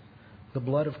spotless, the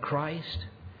blood of Christ.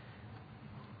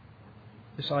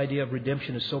 This idea of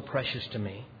redemption is so precious to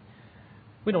me.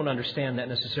 We don't understand that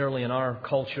necessarily in our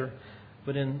culture,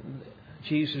 but in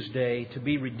Jesus' day, to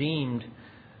be redeemed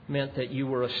meant that you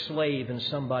were a slave and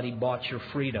somebody bought your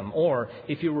freedom. Or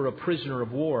if you were a prisoner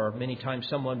of war, many times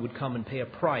someone would come and pay a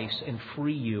price and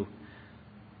free you.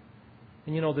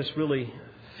 And this really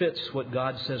fits what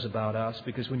God says about us,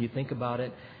 because when you think about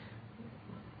it,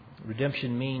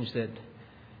 redemption means that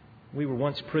we were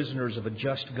once prisoners of a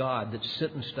just God that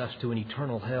sentenced us to an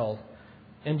eternal hell,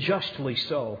 and justly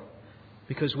so,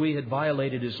 because we had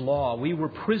violated His law. We were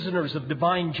prisoners of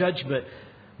divine judgment,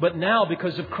 but now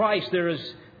because of Christ there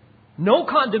is no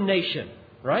condemnation,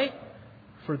 right?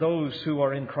 For those who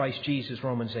are in Christ Jesus,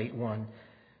 Romans 8:1.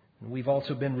 We've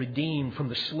also been redeemed from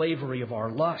the slavery of our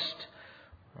lust.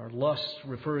 Our lust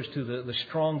refers to the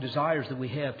strong desires that we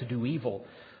have to do evil.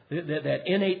 That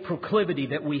innate proclivity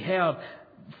that we have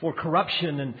for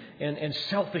corruption and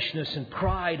selfishness and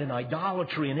pride and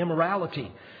idolatry and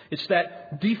immorality. It's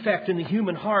that defect in the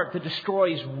human heart that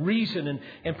destroys reason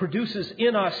and produces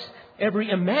in us every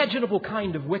imaginable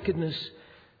kind of wickedness.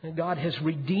 And God has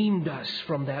redeemed us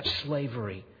from that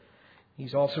slavery.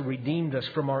 He's also redeemed us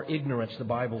from our ignorance, the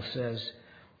Bible says,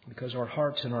 because our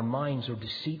hearts and our minds are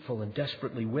deceitful and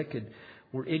desperately wicked.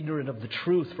 We're ignorant of the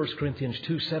truth, 1 Corinthians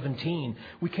 2:17.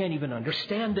 We can't even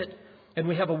understand it. And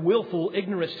we have a willful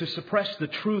ignorance to suppress the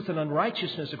truth and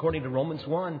unrighteousness, according to Romans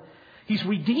 1. He's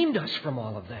redeemed us from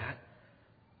all of that.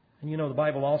 And you know, the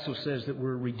Bible also says that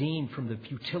we're redeemed from the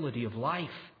futility of life.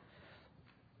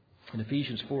 In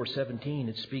Ephesians 4:17,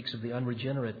 it speaks of the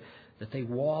unregenerate, that they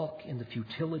walk in the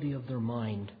futility of their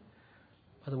mind.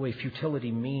 By the way,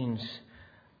 futility means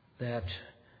that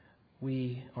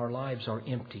our lives are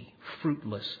empty,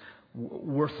 fruitless,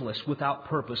 worthless, without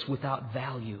purpose, without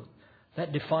value.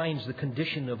 That defines the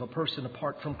condition of a person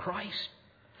apart from Christ.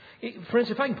 Friends,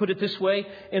 if I can put it this way,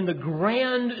 in the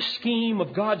grand scheme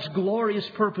of God's glorious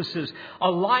purposes,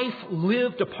 a life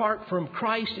lived apart from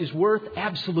Christ is worth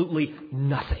absolutely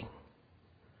nothing.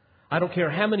 I don't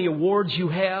care how many awards you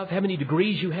have, how many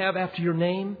degrees you have after your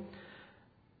name.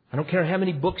 I don't care how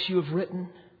many books you have written.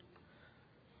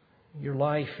 Your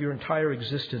life, your entire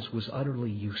existence was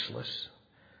utterly useless.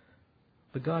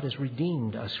 But God has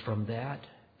redeemed us from that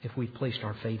if we've placed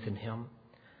our faith in Him.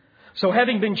 So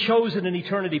having been chosen in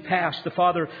eternity past, the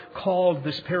Father called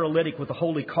this paralytic with a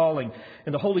holy calling.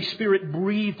 And the Holy Spirit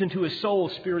breathed into his soul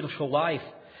spiritual life.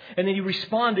 And then He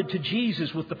responded to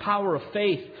Jesus with the power of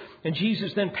faith. And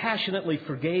Jesus then passionately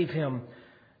forgave him.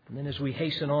 And then as we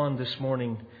hasten on this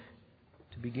morning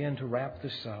to begin to wrap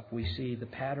this up, we see the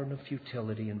pattern of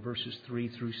futility in verses 3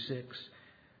 through 6.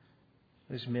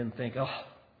 As men think, oh,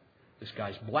 this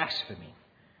guy's blaspheming.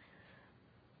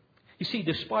 You see,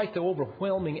 despite the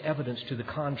overwhelming evidence to the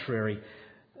contrary,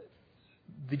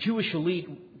 the Jewish elite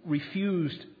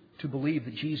refused to believe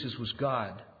that Jesus was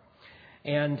God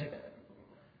and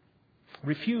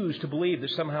refused to believe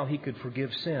that somehow He could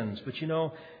forgive sins. But you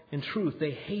know, in truth,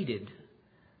 they hated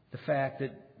the fact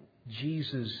that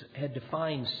Jesus had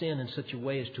defined sin in such a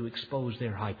way as to expose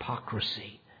their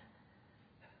hypocrisy.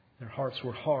 Their hearts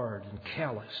were hard and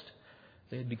calloused.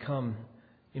 They had become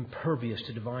impervious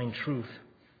to divine truth.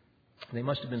 They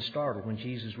must have been startled when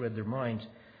Jesus read their minds.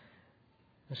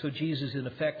 And so Jesus, in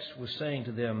effect, was saying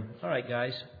to them, all right,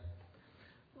 guys,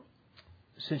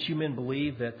 since you men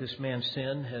believe that this man's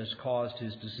sin has caused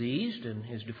his disease and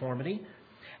his deformity,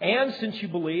 and since you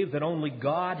believe that only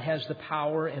God has the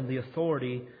power and the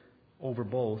authority over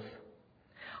both,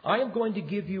 I am going to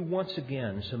give you once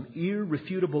again some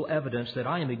irrefutable evidence that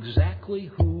I am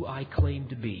exactly who I claim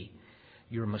to be.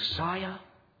 Your Messiah,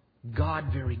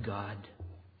 God, very God.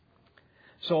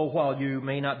 So while you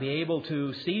may not be able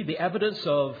to see the evidence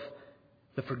of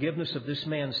the forgiveness of this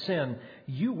man's sin,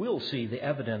 you will see the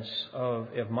evidence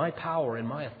of my power and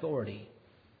my authority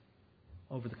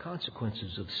over the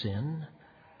consequences of sin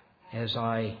as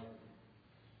I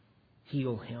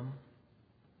heal him.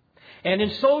 And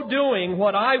in so doing,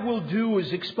 what I will do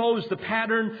is expose the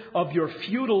pattern of your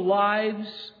futile lives,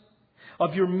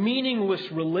 of your meaningless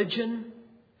religion.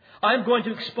 I'm going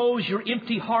to expose your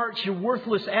empty hearts, your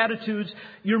worthless attitudes,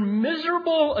 your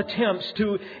miserable attempts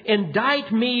to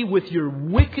indict me with your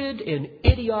wicked and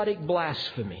idiotic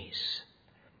blasphemies.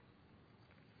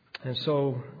 And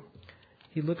so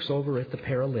He looks over at the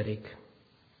paralytic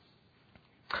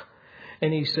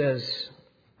and He says,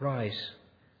 rise,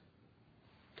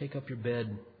 take up your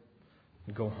bed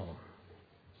and go home.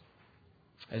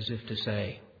 As if to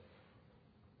say,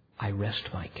 I rest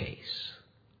my case.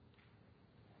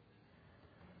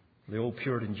 The old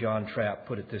Puritan John Trapp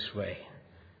put it this way.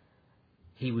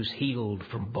 He was healed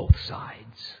from both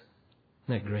sides.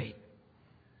 Isn't that great?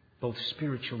 Both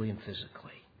spiritually and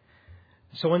physically.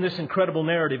 So in this incredible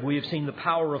narrative, we have seen the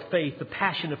power of faith, the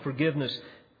passion of forgiveness,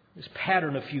 this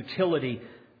pattern of futility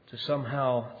to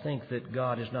somehow think that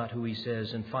God is not who He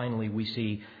says. And finally, we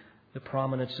see the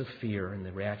prominence of fear and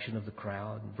the reaction of the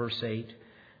crowd. In verse 8,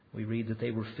 we read that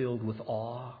they were filled with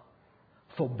awe,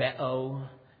 phobeo.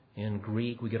 In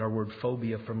Greek, we get our word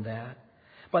phobia from that.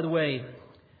 By the way,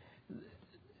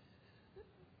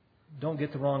 don't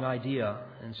get the wrong idea,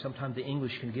 and sometimes the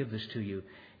English can give this to you.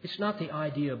 It's not the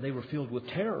idea of they were filled with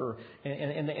terror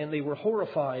and they were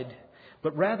horrified,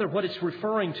 but rather what it's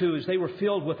referring to is they were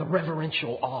filled with a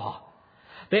reverential awe.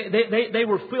 They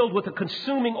were filled with a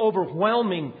consuming,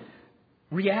 overwhelming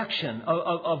reaction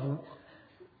of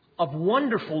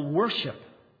wonderful worship.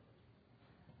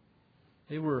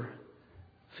 They were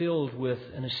filled with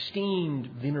an esteemed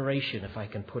veneration, if I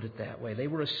can put it that way. They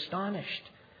were astonished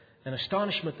an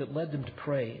astonishment that led them to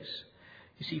praise.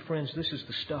 You see, friends, this is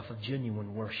the stuff of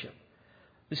genuine worship.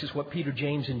 This is what Peter,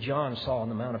 James, and John saw on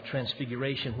the Mount of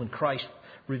Transfiguration when Christ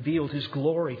revealed His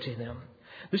glory to them.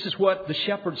 This is what the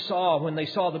shepherds saw when they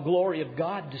saw the glory of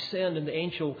God descend, and the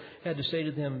angel had to say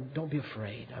to them, "Don't be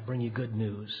afraid. I bring you good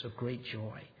news of great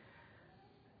joy."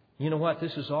 You know what?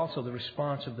 This is also the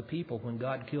response of the people when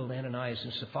God killed Ananias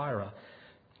and Sapphira,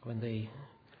 when they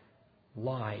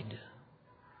lied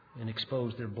and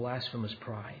exposed their blasphemous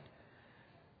pride.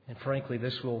 And frankly,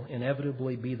 this will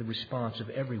inevitably be the response of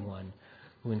everyone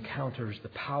who encounters the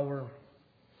power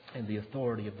and the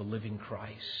authority of the living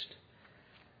Christ,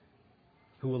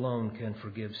 who alone can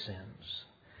forgive sins.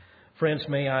 Friends,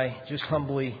 may I just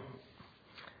humbly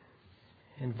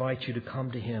invite you to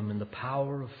come to Him in the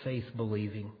power of faith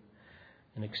believing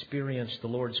and experience the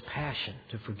Lord's passion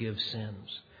to forgive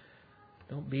sins.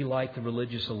 Don't be like the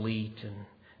religious elite and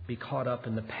be caught up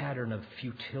in the pattern of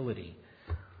futility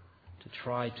to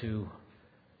try to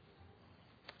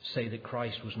say that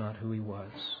Christ was not who He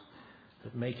was.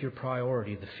 But make your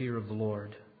priority the fear of the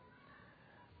Lord.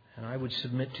 And I would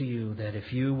submit to you that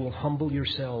if you will humble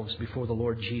yourselves before the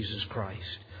Lord Jesus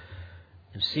Christ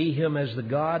and see Him as the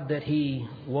God that He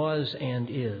was and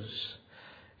is,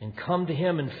 and come to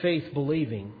Him in faith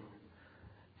believing,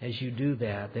 as you do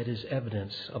that, that is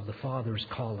evidence of the Father's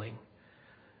calling.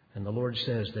 And the Lord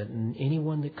says that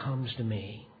anyone that comes to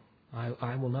me,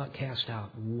 I will not cast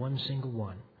out one single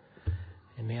one.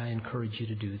 And may I encourage you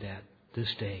to do that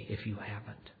this day if you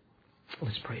haven't.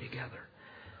 Let's pray together.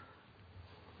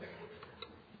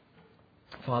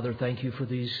 Father, thank You for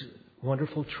these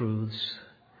wonderful truths.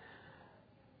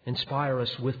 Inspire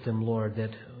us with them, Lord,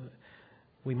 that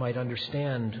we might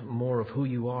understand more of who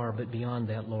You are, but beyond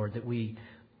that, Lord, that we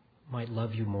might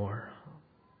love You more.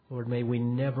 Lord, may we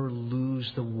never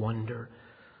lose the wonder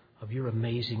of Your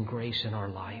amazing grace in our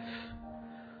life.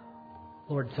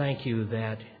 Lord, thank You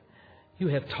that You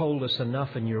have told us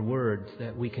enough in Your word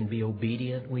that we can be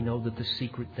obedient. We know that the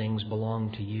secret things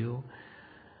belong to You.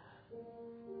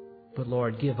 But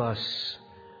Lord, give us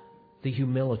the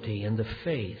humility and the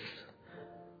faith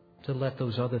to let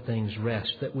those other things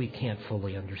rest that we can't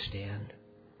fully understand.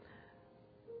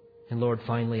 And Lord,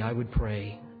 finally, I would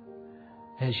pray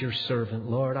as Your servant,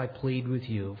 Lord, I plead with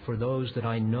You for those that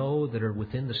I know that are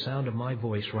within the sound of my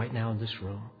voice right now in this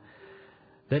room,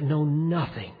 that know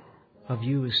nothing of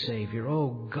You as Savior.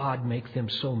 Oh, God, make them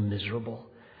so miserable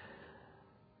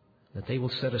that they will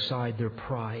set aside their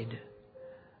pride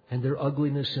and their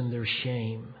ugliness and their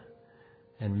shame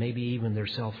and maybe even their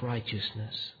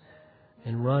self-righteousness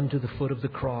and run to the foot of the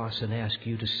cross and ask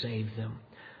You to save them,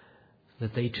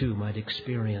 that they too might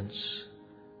experience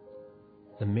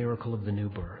the miracle of the new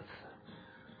birth.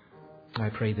 I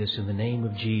pray this in the name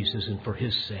of Jesus and for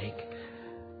His sake.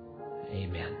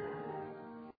 Amen.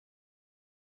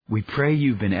 We pray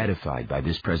you've been edified by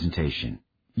this presentation.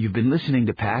 You've been listening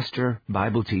to Pastor,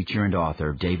 Bible teacher, and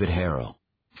author David Harrell.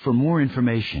 For more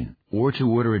information or to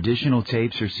order additional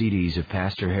tapes or CDs of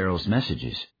Pastor Harrell's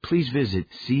messages, please visit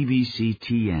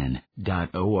cbctn.org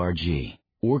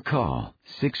or call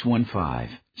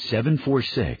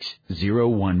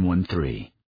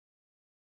 615-746-0113.